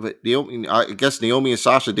 but Naomi, I guess Naomi and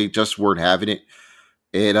Sasha, they just weren't having it,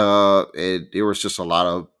 and there was just a lot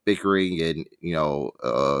of bickering and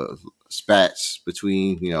spats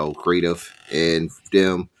between creative and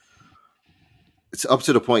them. It's up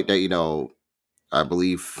to the point that I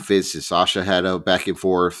believe Fizz and Sasha had a back and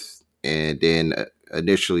forth, and then and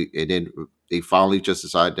then they finally just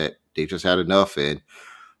decided that they just had enough, and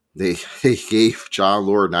they they gave John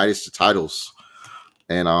Laurinaitis the titles,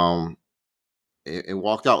 and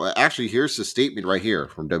walked out. Actually, here's the statement right here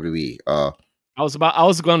from WWE. I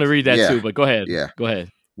was going to read that Yeah, too, but go ahead. yeah. Go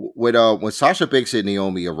ahead. When Sasha Banks and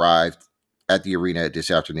Naomi arrived at the arena this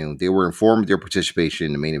afternoon, they were informed of their participation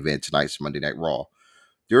in the main event tonight's Monday Night Raw.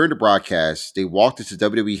 During the broadcast, they walked into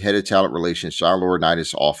WWE Head of Talent Relations John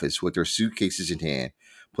Laurinaitis' office with their suitcases in hand,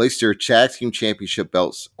 placed their Tag Team Championship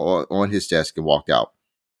belts on his desk, and walked out.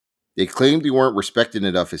 They claimed they weren't respected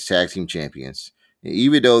enough as tag team champions. And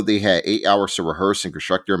even though they had 8 hours to rehearse and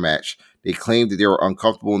construct their match, they claimed that they were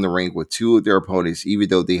uncomfortable in the ring with two of their opponents, even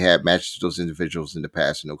though they had matched those individuals in the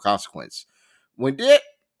past with no consequence. When that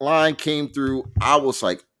line came through, I was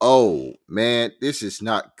like, oh man, this is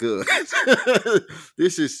not good.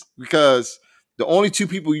 This is because the only two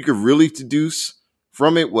people you could really deduce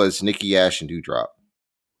from it was Nikki Ash and Doudrop.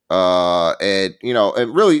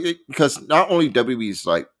 And really, because not only WWE's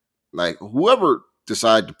like whoever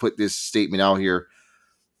decided to put this statement out here,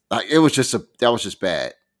 like that was just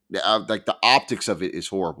bad. Like the optics of it is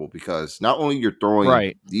horrible, because not only you're throwing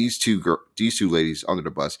Right. these two ladies under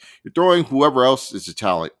the bus, you're throwing whoever else is a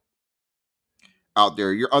talent out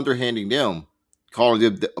there. You're underhanding them, calling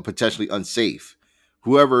them potentially unsafe,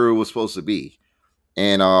 whoever it was supposed to be, Right.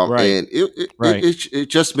 and Right. it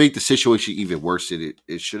just made the situation even worse than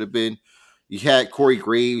it should have been. You had Corey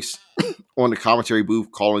Graves on the commentary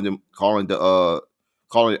booth calling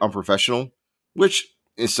it unprofessional, which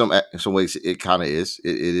in some ways it kind of is.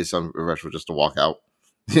 It is unprofessional just to walk out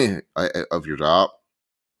of your job,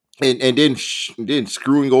 and then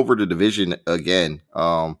screwing over the division again.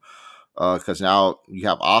 Because now you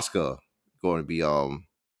have Oscar going to be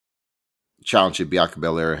challenging Bianca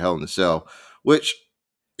Belair Hell in a Cell, which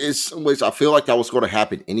in some ways I feel like that was going to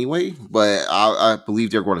happen anyway, but I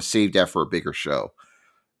believe they're going to save that for a bigger show.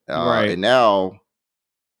 Uh, Right. and now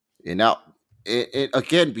and now and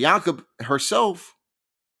again, Bianca herself,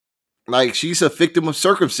 like, she's a victim of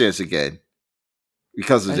circumstance again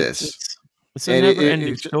because of It's this, it's, it's a and never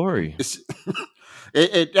ending story. it's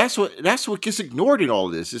that's what gets ignored in all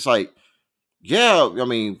of this. It's like, yeah, I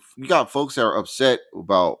mean, you got folks that are upset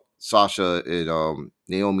about Sasha and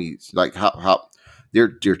Naomi's, like, how their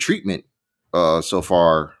treatment so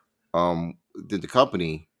far did the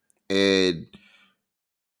company, and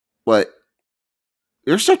but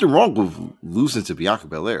there's something wrong with losing to Bianca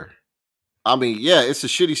Belair. I mean, yeah, it's a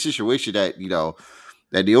shitty situation that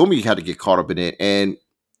that Naomi had to get caught up in it, and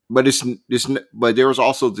but there was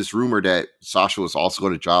also this rumor that Sasha was also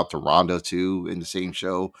going to drop to Ronda too in the same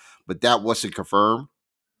show, but that wasn't confirmed.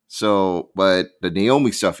 So, but the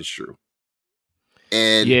Naomi stuff is true,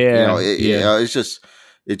 and Yeah, yeah. it's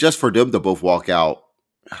just for them to both walk out.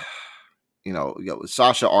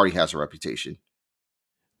 Sasha already has a reputation.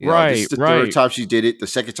 This is Right, the third right. time she did it. The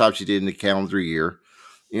second time she did it in the calendar year.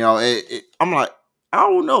 I'm like, I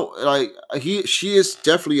don't know. Like she is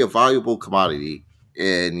definitely a valuable commodity,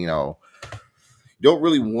 and you don't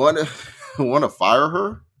really want to want to fire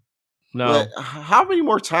her. But No. how many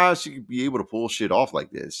more times she could be able to pull shit off like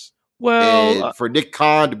this? Well, And for Nick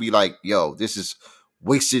Khan to be like, "Yo, this is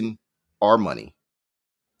wasting our money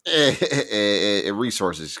and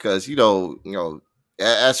resources," because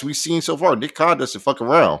as we've seen so far, Nick Khan doesn't fuck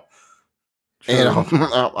around. And true,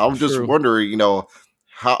 I'm just true. wondering,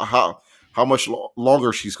 how much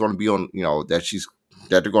longer she's going to be on, that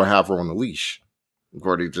they're going to have her on the leash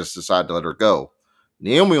before they just decide to let her go.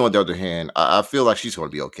 Naomi, on the other hand, I feel like she's going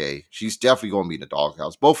to be okay. She's definitely going to be in the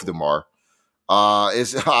doghouse. Both of them are.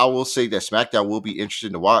 I will say that SmackDown will be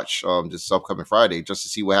interesting to watch this upcoming Friday just to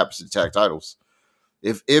see what happens to the tag titles.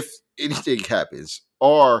 If anything happens,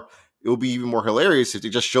 or it will be even more hilarious if they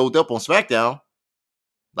just showed up on SmackDown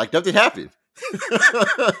like nothing happened.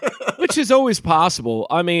 Which is always possible.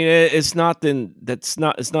 I mean, it's not then that's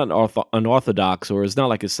not it's not unorthodox, or it's not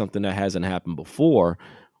like it's something that hasn't happened before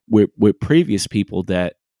with previous people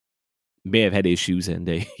that may have had issues and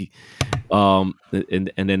they and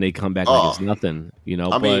then they come back like Oh, it's nothing,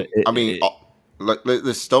 I mean, but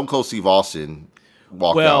the Stone Cold Steve Austin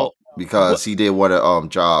walked out well, because he did want a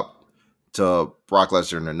job to Brock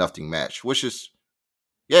Lesnar in a nothing match, which is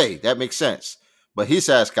yay, that makes sense. But his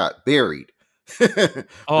ass got buried for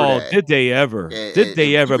oh, that, did they ever? Did and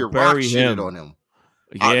they ever even Rock bury shitted him? on him.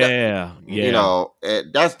 Yeah, yeah.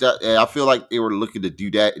 And that's that. And I feel like they were looking to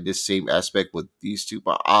do that in this same aspect with these two,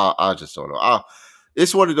 but I just don't know.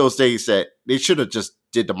 It's one of those days that they should have just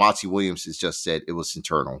did the Monty Williams. It's just said it was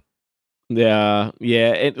internal. Yeah, yeah,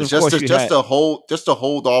 and It's of course you had just to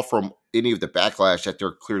hold off from any of the backlash that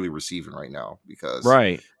they're clearly receiving right now because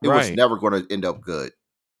right, it was right. never going to end up good.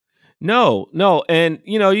 No, no, and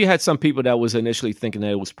you had some people that was initially thinking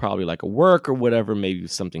that it was probably like a work or whatever, maybe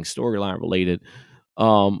something storyline related.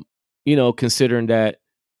 Um, considering that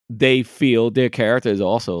they feel their character is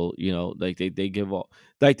also, like they give all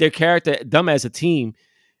like their character, them as a team,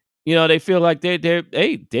 they feel like they're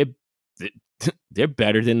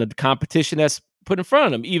better than the competition that's put in front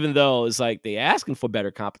of them, even though it's like they asking for better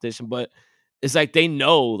competition, but it's like they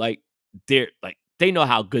know they know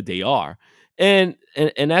how good they are. And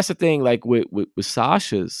that's the thing, like with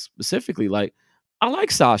Sasha specifically, like I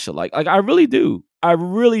like Sasha, like I really do. I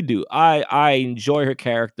really do. I enjoy her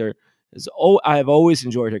character. I have always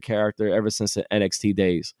enjoyed her character ever since the NXT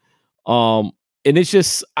days. Um, and it's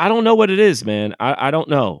just I don't know what it is, man. I don't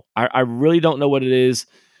know. I really don't know what it is.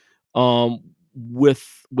 Um,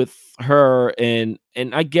 with her and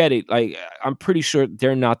I get it. Like I'm pretty sure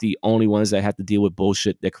they're not the only ones that have to deal with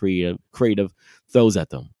bullshit that creative throws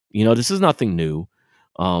at them. This is nothing new.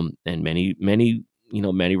 And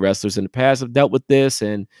many wrestlers in the past have dealt with this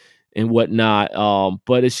and whatnot.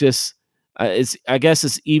 But it's just it's I guess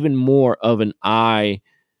it's even more of an eye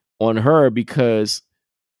on her because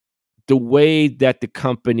the way that the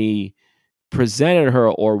company presented her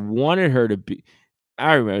or wanted her to be.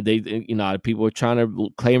 I remember people were trying to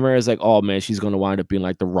claim her as like, oh man, she's going to wind up being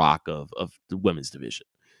like the Rock of the women's division.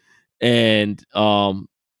 And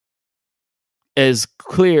as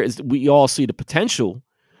clear as we all see the potential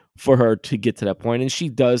for her to get to that point, and she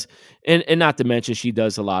does, and not to mention she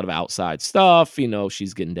does a lot of outside stuff.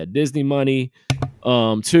 She's getting that Disney money,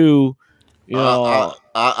 too. You know,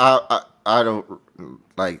 I don't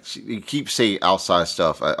like. You keep saying outside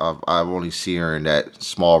stuff. I've only seen her in that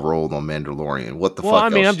small role on Mandalorian. What the well, I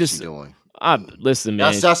fuck mean, else I'm is she just, doing? listen,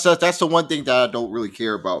 man. That's the one thing that I don't really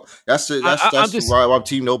care about. I'm That's just why I'm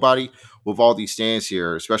Team Nobody with all these stands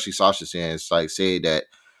here, especially Sasha stands, like saying that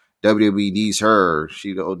WWE needs her.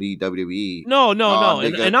 She don't need WWE. no, no, No, no,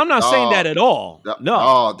 nigga. and I'm not saying that No, at all. no,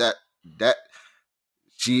 No, no, that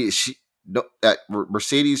she no, that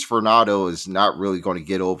Mercedes Fernando is not really going to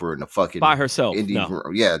get over in the by fucking herself. indie. No,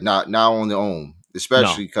 Yeah, not on their own, no.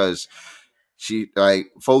 especially because she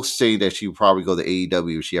like folks say that she would probably go to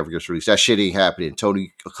AEW if she ever gets released. That shit ain't happening.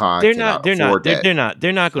 Tony Khan They're not. cannot They're not. afford They're, that. they're not.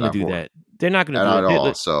 They're not going to Cannot do afford that. They're not going to and do not at all.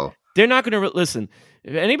 it. So They're not going to listen.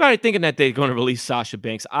 If anybody thinking that they're going to release Sasha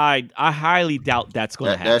Banks, I highly doubt that's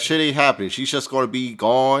going to that happen. shit ain't happening. She's just going to be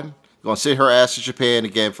gonna sit her ass in Japan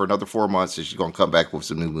again for another 4 months, and she's gonna come back with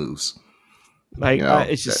some new moves. Like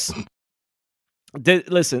it's just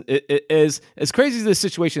listen. As crazy as this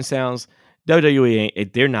situation sounds,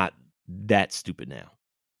 WWE they're not that stupid now.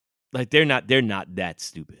 Like they're not that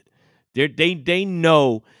stupid. They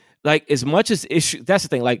know, like, as much as issue. That's the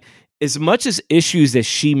thing. Like, as much as issues that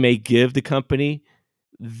she may give the company,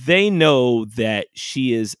 they know that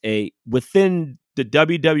she is within the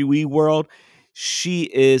WWE world, she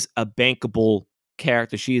is a bankable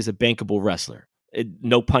character. She is a bankable wrestler.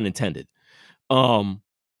 No pun intended. Um,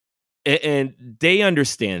 and they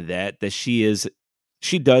understand that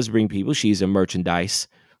she does bring people. She's a merchandise.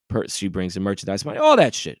 She brings the merchandise money, all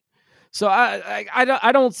that shit. So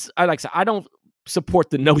I don't support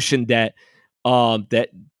the notion that that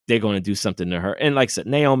they're going to do something to her. And like I said,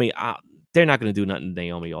 Naomi, they're not going to do nothing to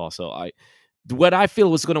Naomi. Also, what I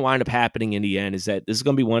feel was going to wind up happening in the end is that this is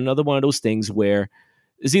going to be another one of those things where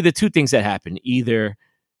there's either two things that happen. Either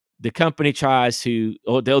the company tries to,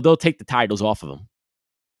 or they'll take the titles off of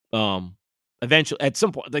them. Eventually, at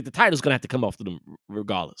some point, like, the title's going to have to come off to them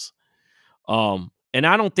regardless. And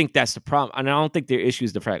I don't think that's the problem. And I don't think their issue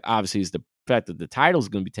is the fact, obviously, is the fact that the title's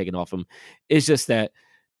going to be taken off them. It's just that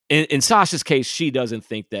in Sasha's case, she doesn't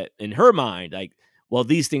think that, in her mind, like, well,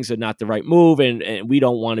 these things are not the right move, and we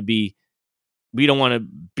don't want to be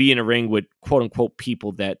in a ring with quote unquote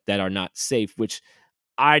people that are not safe, which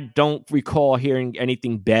I don't recall hearing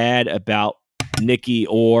anything bad about Nikki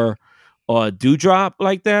or Doudrop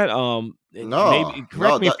like that. No, maybe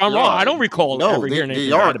correct me if I'm wrong. I don't recall ever hearing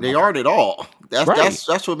anything bad about they aren't at all. Right.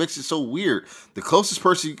 That's what makes it so weird. The closest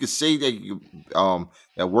person you could say that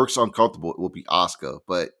works uncomfortable will be Asuka,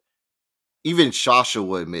 but even Sasha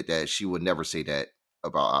will admit that she would never say that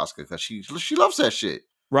about Asuka because she loves that shit.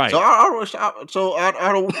 Right. So I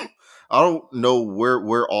don't know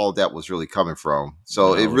where all that was really coming from.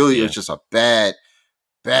 So it really is just a bad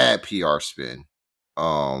PR spin.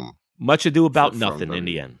 Much ado about nothing in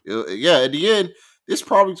the end. Yeah, in the end, this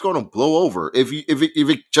probably is going to blow over if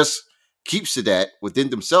it just keeps to that within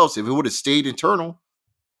themselves. If it would have stayed internal,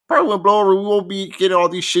 probably wouldn't blow over. We won't be getting all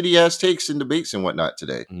these shitty ass takes and debates and whatnot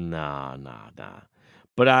today. Nah.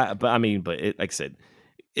 But like I said,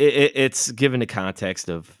 it's given the context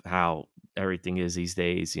of how everything is these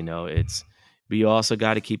days. You know, but you also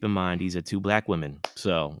got to keep in mind these are two black women.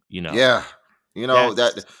 So yeah,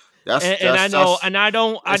 that's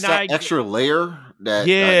that extra layer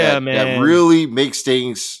that really makes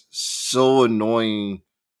things so annoying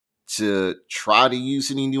to try to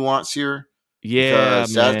use any nuance here. Yeah,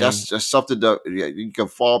 because that's just something that you can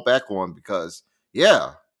fall back on because they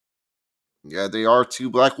are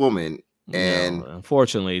two black women, and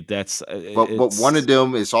unfortunately, that's but one of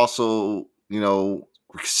them is also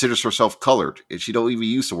considers herself colored, and she don't even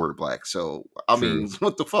use the word black. So I mean,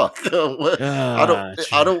 what the fuck? I don't.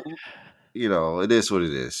 It is what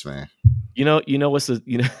it is, man. You know what's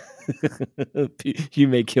you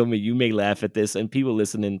may kill me. You may laugh at this, and people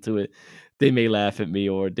listening to it, they may laugh at me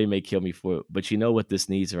or they may kill me for it. But you know what this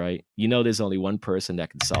needs, right? There's only one person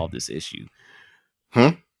that can solve this issue.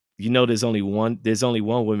 There's only one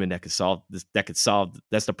woman that could solve this.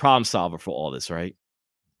 That's the problem solver for all this, right?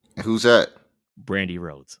 Who's that? Brandy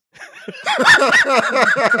Rhodes.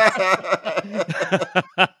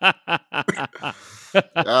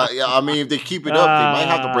 Yeah, I mean, if they keep it up, they might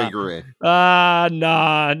have to bring her in.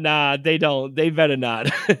 Nah, they don't. They better not.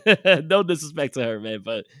 No disrespect to her, man,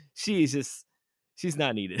 but she's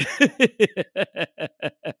not needed.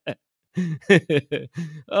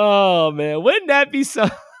 Oh man, wouldn't that be so?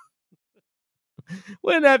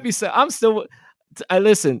 I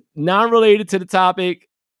listen, non-related to the topic.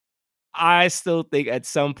 I still think at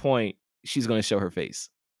some point she's going to show her face.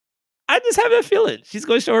 I just have a feeling she's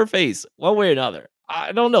going to show her face one way or another.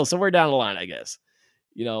 I don't know. Somewhere down the line, I guess.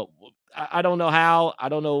 I don't know how. I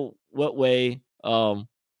don't know what way.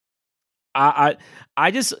 I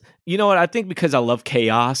just, you know what? I think because I love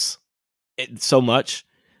chaos so much,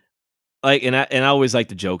 like, and I always like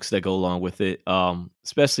the jokes that go along with it,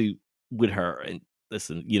 especially with her. And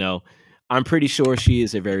listen, I'm pretty sure she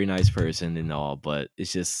is a very nice person and all, but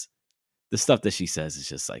it's just the stuff that she says is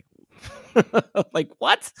just like, like,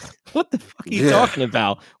 what the fuck are you talking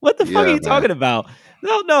about? What the fuck are you talking about?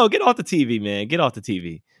 No, get off the TV, man. Get off the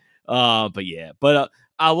TV. But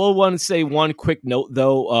I will want to say one quick note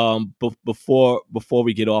though, before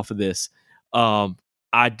we get off of this.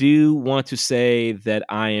 I do want to say that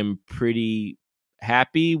I am pretty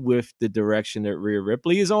happy with the direction that Rhea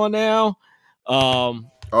Ripley is on now. Oh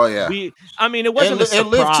yeah. It wasn't a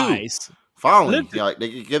surprise. Finally,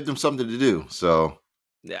 they give them something to do. So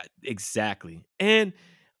yeah, exactly. And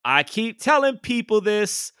I keep telling people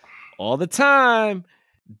this all the time.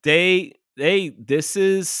 This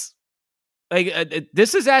is like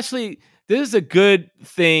this is a good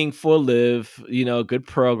thing for Liv, good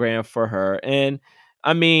program for her. And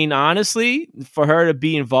I mean, honestly, for her to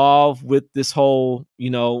be involved with this whole,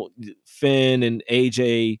 Finn and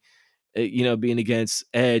AJ, being against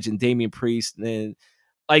Edge and Damian Priest, and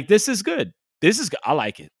like this is good. I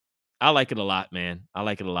like it. I like it a lot, man. I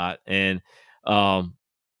like it a lot. And um,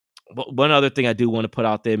 one other thing I do want to put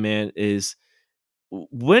out there, man, is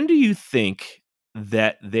when do you think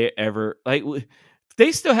that they're ever like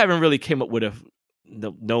they still haven't really came up with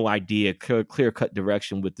no idea clear cut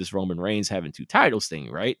direction with this Roman Reigns having 2 titles thing,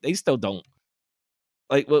 right? They still don't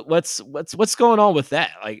like what's going on with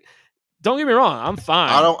that? Like, don't get me wrong, I'm fine.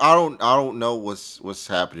 I don't know what's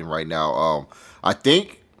happening right now. I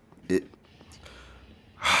think it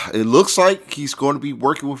it looks like he's going to be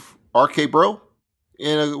working with RK Bro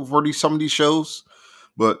for some of these shows,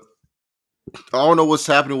 but I don't know what's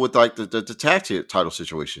happening with like the tag title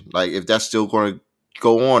situation. Like if that's still going to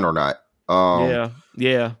go on or not.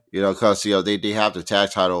 Yeah. Because they have the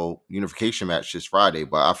tag title unification match this Friday,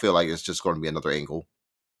 but I feel like it's just going to be another angle.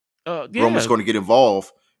 Yeah. Roman's going to get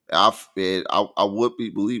involved. I would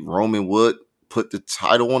believe Roman would put the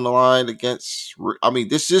title on the line against. I mean,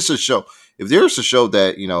 this is a show. If there's a show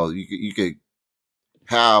that you could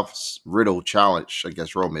have Riddle challenge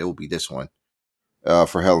against Roman, it would be this one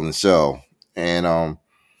for Hell in a Cell, and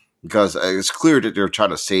because it's clear that they're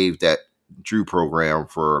trying to save that Drew program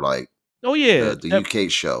for like the UK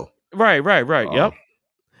show. Right. Yep.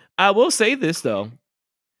 I will say this though,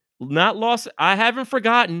 not lost. I haven't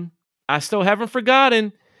forgotten. I still haven't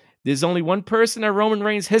forgotten. There's only one person that Roman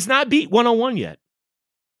Reigns has not beat 1-on-1 yet.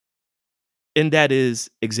 And that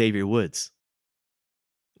is Xavier Woods.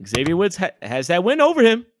 Xavier Woods has that win over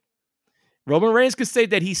him. Roman Reigns could say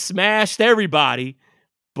that he smashed everybody.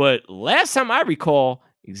 But last time I recall,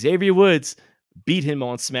 Xavier Woods beat him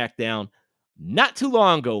on SmackDown not too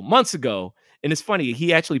long ago, months ago. And it's funny,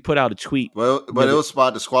 he actually put out a tweet. Well, but it was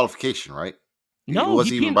by disqualification, right? No, it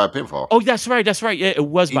wasn't even by pinfall. Oh, that's right. Yeah, it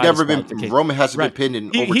was. Roman hasn't been pinned in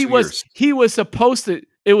over 2 years. He was supposed to.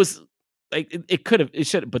 It was like it could have. It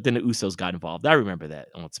should. But then the Usos got involved. I remember that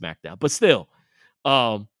on SmackDown. But still,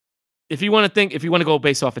 if you want to go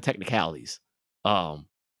based off of technicalities,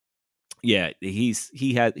 yeah, he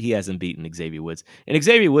hasn't beaten Xavier Woods, and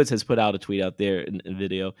Xavier Woods has put out a tweet out there in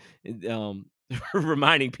video,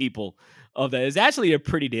 reminding people of that. It's actually a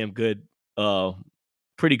pretty damn good.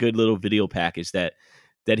 Pretty good little video package that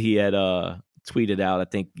he had tweeted out, I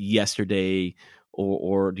think yesterday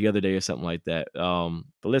or the other day or something like that.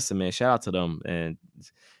 But listen, man, shout out to them, and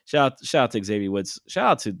shout out to Xavier Woods. Shout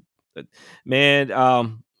out to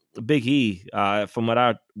man, Big E. From what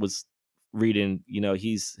I was reading,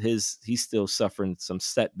 he's still suffering some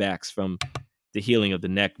setbacks from the healing of the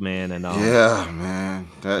neck, man. And yeah, man,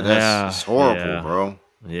 that's horrible, bro.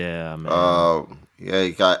 Yeah, man. Yeah,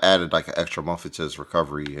 he got added like an extra month into his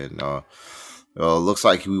recovery, and looks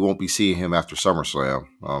like we won't be seeing him after SummerSlam.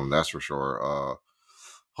 That's for sure.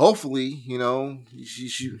 Hopefully,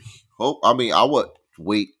 hope. I mean, I would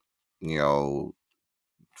wait,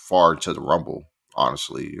 far into the Rumble,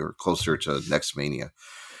 honestly, or closer to next Mania.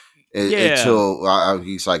 Until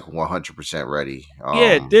he's like 100% ready.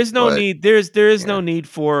 There's no need. There's no need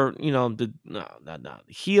for no.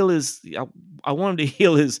 Heal is. I want him to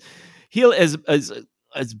heal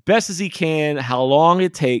as best as he can. How long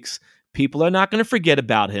it takes. People are not going to forget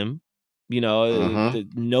about him.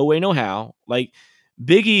 No way, no how. Like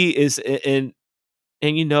Big E is in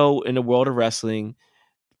the world of wrestling,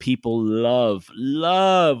 people love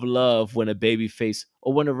when a babyface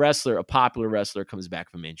or when a popular wrestler comes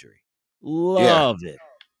back from injury. Love it.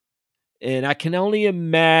 And I can only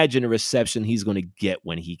imagine the reception he's going to get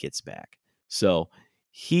when he gets back. So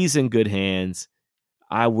he's in good hands.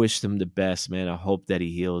 I wish him the best, man. I hope that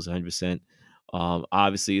he heals 100%.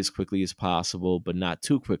 Obviously as quickly as possible, but not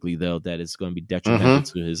too quickly though, that it's going to be detrimental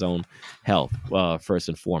to his own health, first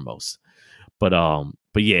and foremost. But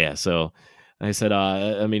yeah, so like I said,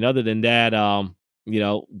 I mean, other than that,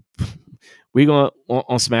 we're going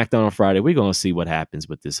on SmackDown on Friday. We're going to see what happens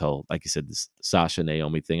with this whole, like you said, this Sasha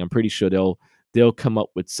Naomi thing. I'm pretty sure they'll come up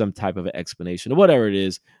with some type of an explanation or whatever it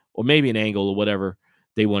is, or maybe an angle or whatever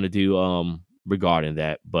they want to do regarding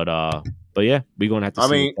that. But yeah, we're going to have to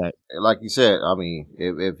see that. Like you said, I mean,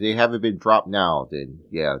 if they haven't been dropped now, then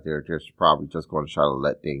yeah, they're just probably just going to try to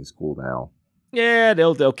let things cool down. Yeah,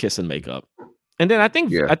 they'll kiss and make up. And then I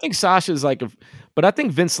think Sasha's but I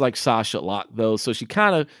think Vince likes Sasha a lot though, so she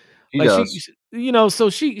kind of so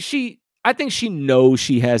she I think she knows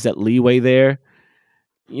she has that leeway there.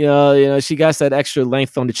 She got that extra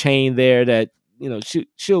length on the chain there that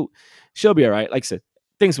she'll be all right. Like I said,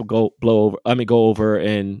 things will go over,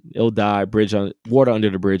 and it'll die. Water under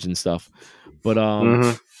the bridge and stuff. But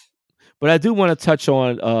Mm-hmm. but I do want to touch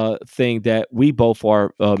on a thing that we both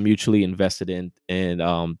are mutually invested in, and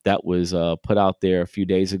that was put out there a few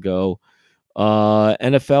days ago.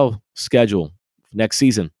 NFL schedule next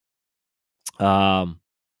season. Um,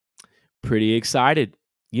 Pretty excited.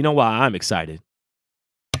 You know why I'm excited.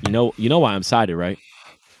 You know why I'm excited, right?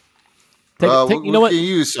 Take. You know What what? can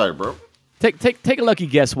you decide, bro? Take a lucky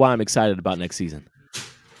guess why I'm excited about next season.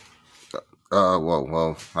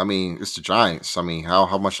 Well. I mean, it's the Giants. I mean,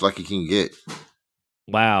 how much lucky can you get?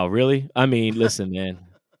 Wow, really? I mean, listen, man.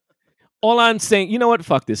 All I'm saying, you know what?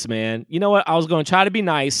 Fuck this, man. You know what? I was going to try to be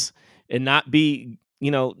nice and not be,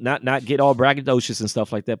 not get all braggadocious and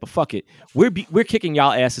stuff like that. But fuck it, we're kicking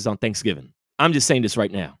y'all asses on Thanksgiving. I'm just saying this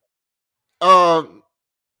right now. Uh,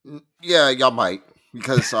 yeah, y'all might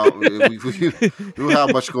because we don't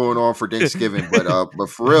have much going on for Thanksgiving, but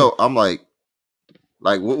for real, I'm like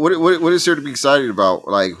what is there to be excited about?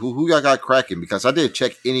 Like who y'all got cracking? Because I didn't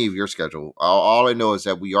check any of your schedule. All I know is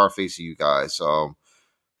that we are facing you guys.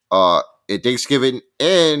 At Thanksgiving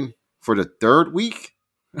and for the third week,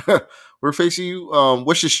 we're facing you.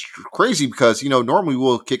 Which is crazy because normally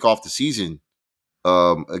we'll kick off the season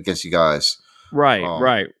against you guys.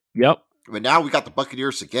 Right. Yep. But now we got the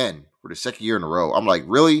Buccaneers again for the second year in a row. I'm like,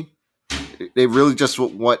 really? They really just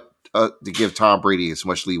want to give Tom Brady as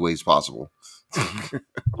much leeway as possible.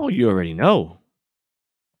 Oh, you already know.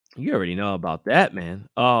 You already know about that, man.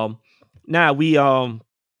 Now we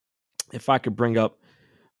if I could bring up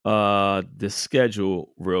the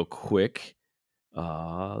schedule real quick.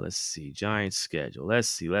 Let's see. Giants schedule. Let's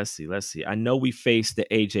see. I know we faced the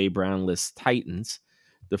AJ Brownless Titans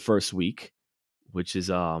the first week, which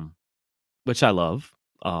I love.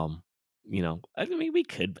 I mean, we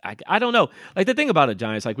could. I don't know. Like the thing about the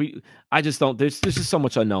Giants, I just don't. There's just so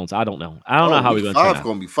much unknowns. I don't know. I don't know how we're week gonna turn 5 out.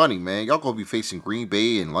 gonna be funny, man. Y'all gonna be facing Green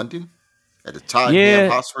Bay and London at the Tottenham Yeah,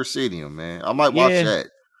 Hotspur Stadium, man. I might watch yeah, that.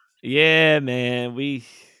 yeah, man. We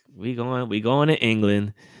going to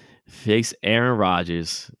England, face Aaron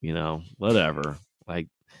Rodgers. Whatever. Like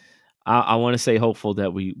I want to say hopeful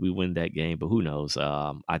that we win that game, but who knows?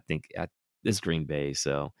 I think it's Green Bay,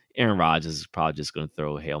 so Aaron Rodgers is probably just going to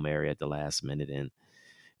throw a Hail Mary at the last minute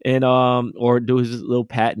and or do his little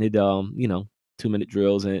patented 2-minute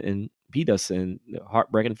drills and beat us in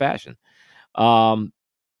heartbreaking fashion.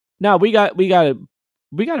 Now we got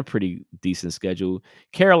a pretty decent schedule.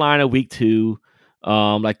 Carolina week 2,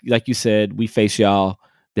 like you said, we face y'all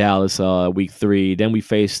Dallas week 3, then we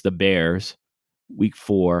face the Bears week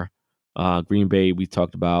 4. Green Bay we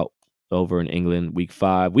talked about over in England week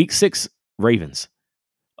 5. Week 6 Ravens,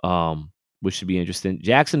 which should be interesting.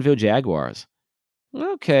 Jacksonville Jaguars.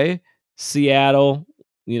 Okay. Seattle,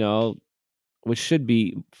 which should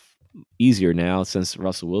be easier now since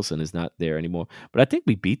Russell Wilson is not there anymore. But I think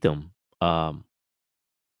we beat them. I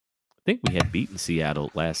think we had beaten Seattle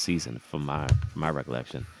last season from my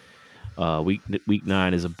recollection. Week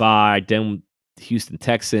 9 is a bye. Then Houston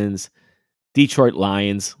Texans, Detroit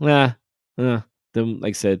Lions. Then like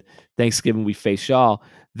I said, Thanksgiving we face y'all.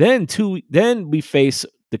 Then we face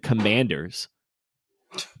the Commanders.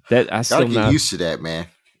 That I still Gotta get used to that, man.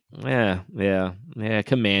 Yeah.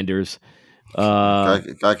 Commanders.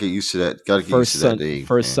 Gotta get used to that. Gotta get used to that day.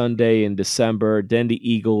 First Sunday in December, then the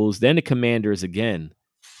Eagles, then the Commanders again.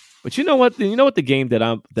 But you know what? You know what the game that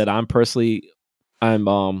I'm personally I'm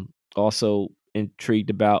also intrigued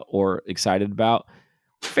about or excited about?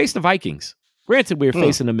 Face the Vikings. Granted, we're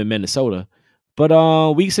facing them in Minnesota,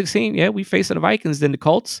 but week 16, yeah, we facing the Vikings, then the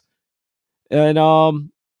Colts, and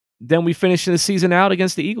then we finish the season out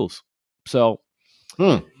against the Eagles. So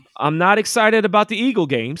I'm not excited about the Eagle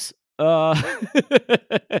games. For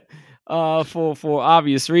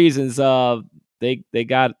obvious reasons. They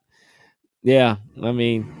got, yeah. I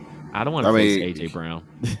mean, I don't want to face AJ Brown.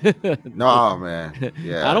 No, man.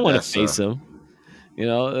 Yeah, I don't want to face him.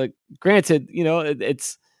 Granted,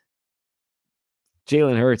 it's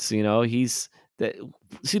Jalen Hurts.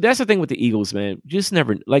 That's the thing with the Eagles, man. You just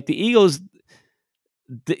never like the Eagles.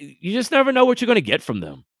 You just never know what you're going to get from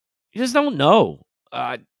them. You just don't know.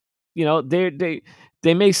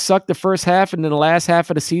 They may suck the first half, and then the last half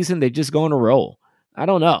of the season they just go on a roll. I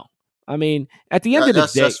don't know. I mean, at the end of the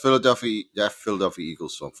day, that's Philadelphia. That Philadelphia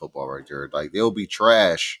Eagles football right there. Like they'll be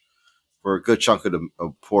trash for a good chunk of the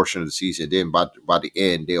portion of the season. Then by the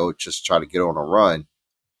end, they'll just try to get on a run,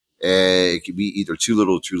 and it could be either too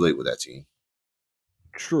little or too late with that team.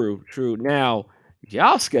 True. Now,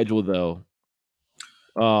 y'all schedule though.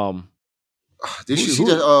 Did you see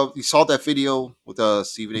that? You saw that video with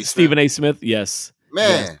Stephen A. Smith? Stephen A. Smith, yes.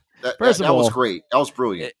 Man, First of That was all, great. That was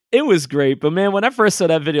brilliant. it was great. But man, when I first saw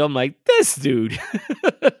that video, I'm like, this dude,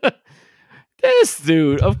 this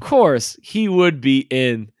dude, of course he would be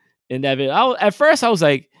in that video. At first I was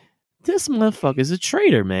like, this motherfucker's a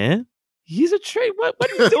traitor, man. He's a traitor. What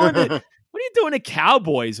are you doing? What are you doing? The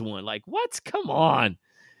Cowboys one? Like, what? Come on.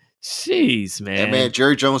 Jeez, man. And man,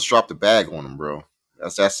 Jerry Jones dropped the bag on him, bro.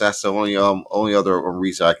 That's the only other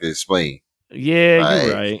reason I could explain.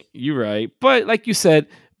 Yeah, you're right. But like you said,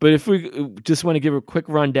 but if we just want to give a quick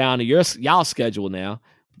rundown of y'all schedule now,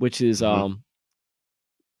 which is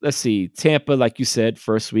let's see, Tampa, like you said,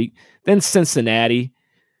 first week, then Cincinnati,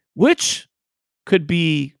 which could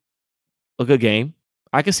be a good game.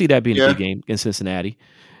 I can see that being a good game against Cincinnati.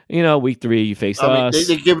 You know, week 3 you face us. Mean,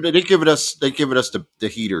 they give us the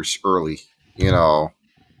heaters early. You know,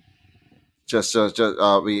 Tampa.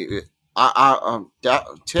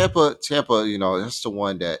 You know, that's the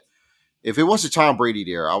one that if it wasn't Tom Brady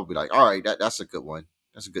there, I would be like, all right, that's a good one.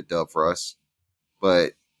 That's a good dub for us.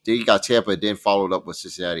 But then you got Tampa, then followed up with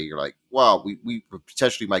Cincinnati. You're like, wow, we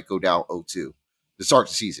potentially might go down 0-2 to start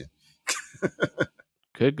the season.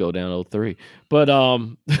 Could go down 0-3, but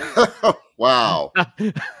wow.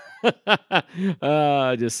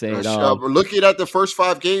 Just saying. We're looking at the first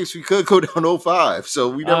 5 games. We could go down 0-5, so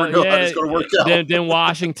we never know how it's going to work out. Then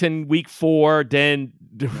Washington week 4, then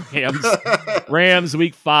Rams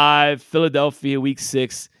week 5, Philadelphia week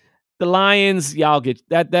 6. The Lions, y'all get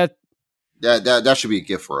that. That should be a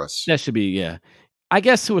gift for us. That should be, yeah. I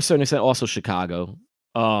guess to a certain extent, also Chicago.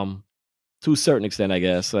 To a certain extent, I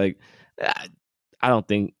guess. Like, I don't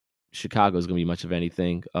think Chicago is going to be much of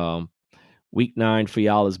anything. Week 9 for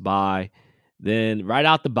y'all is bye. Then right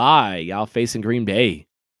out the bye, y'all facing Green Bay,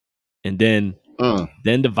 and then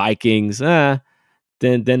the Vikings.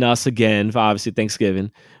 Then us again for obviously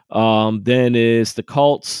Thanksgiving. Then is the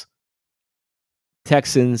Colts,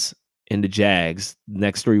 Texans, and the Jags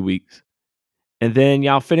next 3 weeks, and then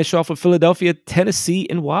y'all finish off with Philadelphia, Tennessee,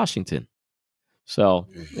 and Washington. So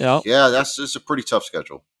it's a pretty tough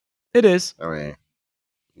schedule. It is. I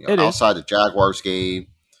mean, outside the Jaguars game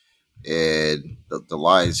and the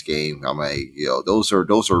Lions game, I mean, those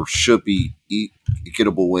should be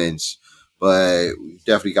gettable wins, but we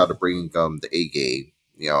definitely got to bring the A game,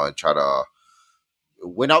 and try to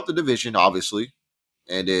win out the division, obviously,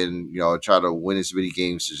 and then try to win as many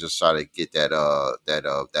games to just try to get that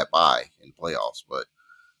bye in the playoffs. But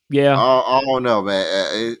yeah, I don't know, man.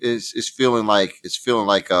 It's feeling like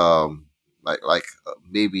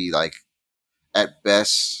maybe like at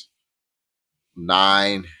best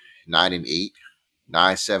 9-8,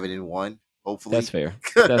 9-7-1. Hopefully, that's fair.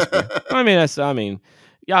 I mean,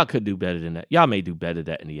 y'all could do better than that. Y'all may do better than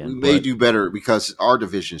that in the end. We may do better because our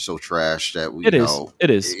division is so trash that it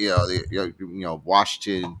is.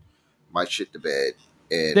 Washington might shit the bed,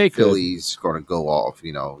 and Philly's going to go off.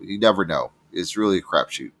 You never know. It's really a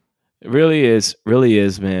crapshoot. It really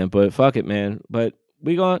is, man. But fuck it, man. But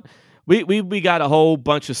we got a whole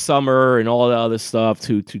bunch of summer and all the other stuff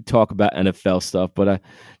to talk about NFL stuff. But I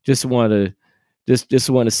just want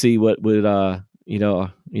to see what would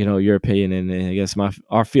your opinion and I guess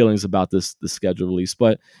our feelings about the schedule release.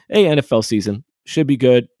 But hey, NFL season should be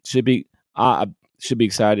good. Should be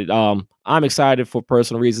excited. I'm excited for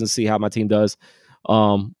personal reasons to see how my team does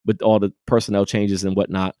with all the personnel changes and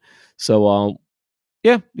whatnot. So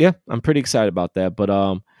yeah, I'm pretty excited about that. But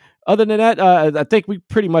other than that, I think we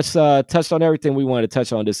pretty much touched on everything we wanted to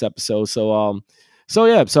touch on this episode. So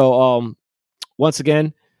once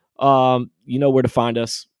again, you know where to find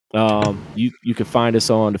us. You can find us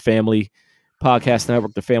on the Family Podcast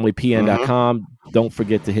Network, thefamilypn.com. Don't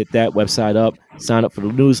forget to hit that website up. Sign up for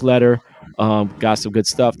the newsletter. Got some good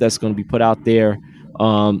stuff that's going to be put out there.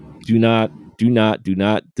 Do not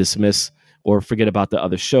dismiss or forget about the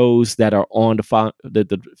other shows that are on the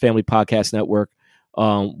Family Podcast Network.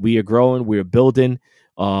 We are growing. We are building.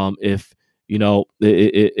 If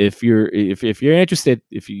you're interested,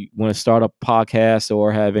 if you want to start a podcast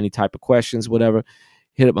or have any type of questions, whatever,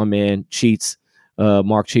 hit up my man Cheats,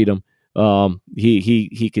 Mark Cheatham.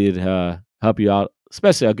 He could help you out,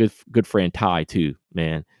 especially our good friend Ty too,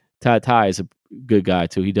 man. Ty is a good guy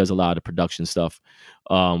too. He does a lot of production stuff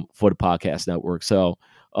for the podcast network. So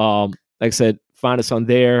like I said, find us on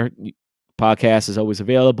there. Podcast is always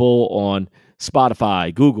available on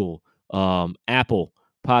Spotify, Google, Apple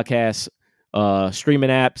Podcasts,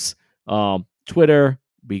 streaming apps, Twitter.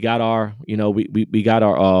 We got our, we got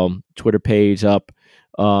our Twitter page up,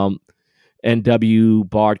 NW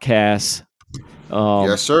Bardcast.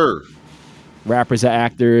 Yes, sir. Rappers and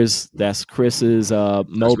actors. That's Chris's.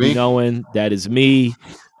 Moby Knowing. That is me.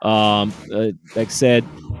 Like I said,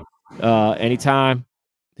 anytime.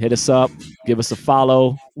 hit us up, give us a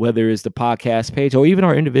follow, whether it's the podcast page or even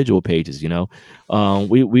our individual pages. We are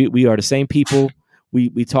the same people.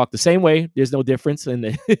 We talk the same way. There's no difference,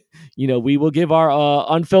 and we will give our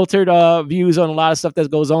unfiltered views on a lot of stuff that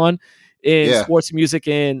goes on in Yeah. sports music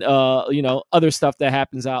and other stuff that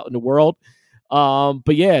happens out in the world.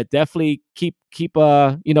 But yeah, definitely keep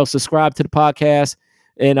subscribe to the podcast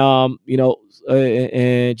and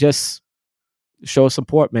and just show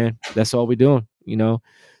support, man. That's all we're doing,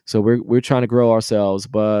 So we're trying to grow ourselves.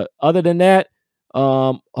 But other than that,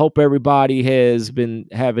 hope everybody has been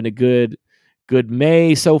having a good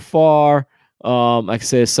May so far. Like I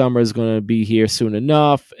said, summer is gonna be here soon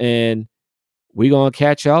enough, and we're gonna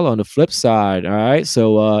catch y'all on the flip side. All right.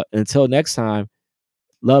 So until next time,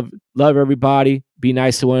 love everybody. Be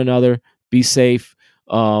nice to one another. Be safe.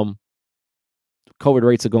 COVID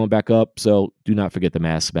rates are going back up, so do not forget the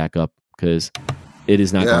mask back up because it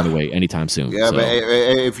is not going away anytime soon. Yeah, but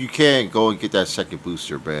if you can, go and get that second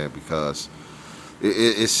booster, man, because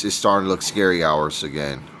it's starting to look scary hours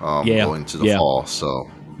again. Going to the fall. So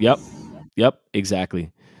yep,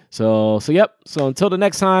 exactly. So until the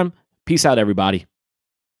next time, peace out, everybody.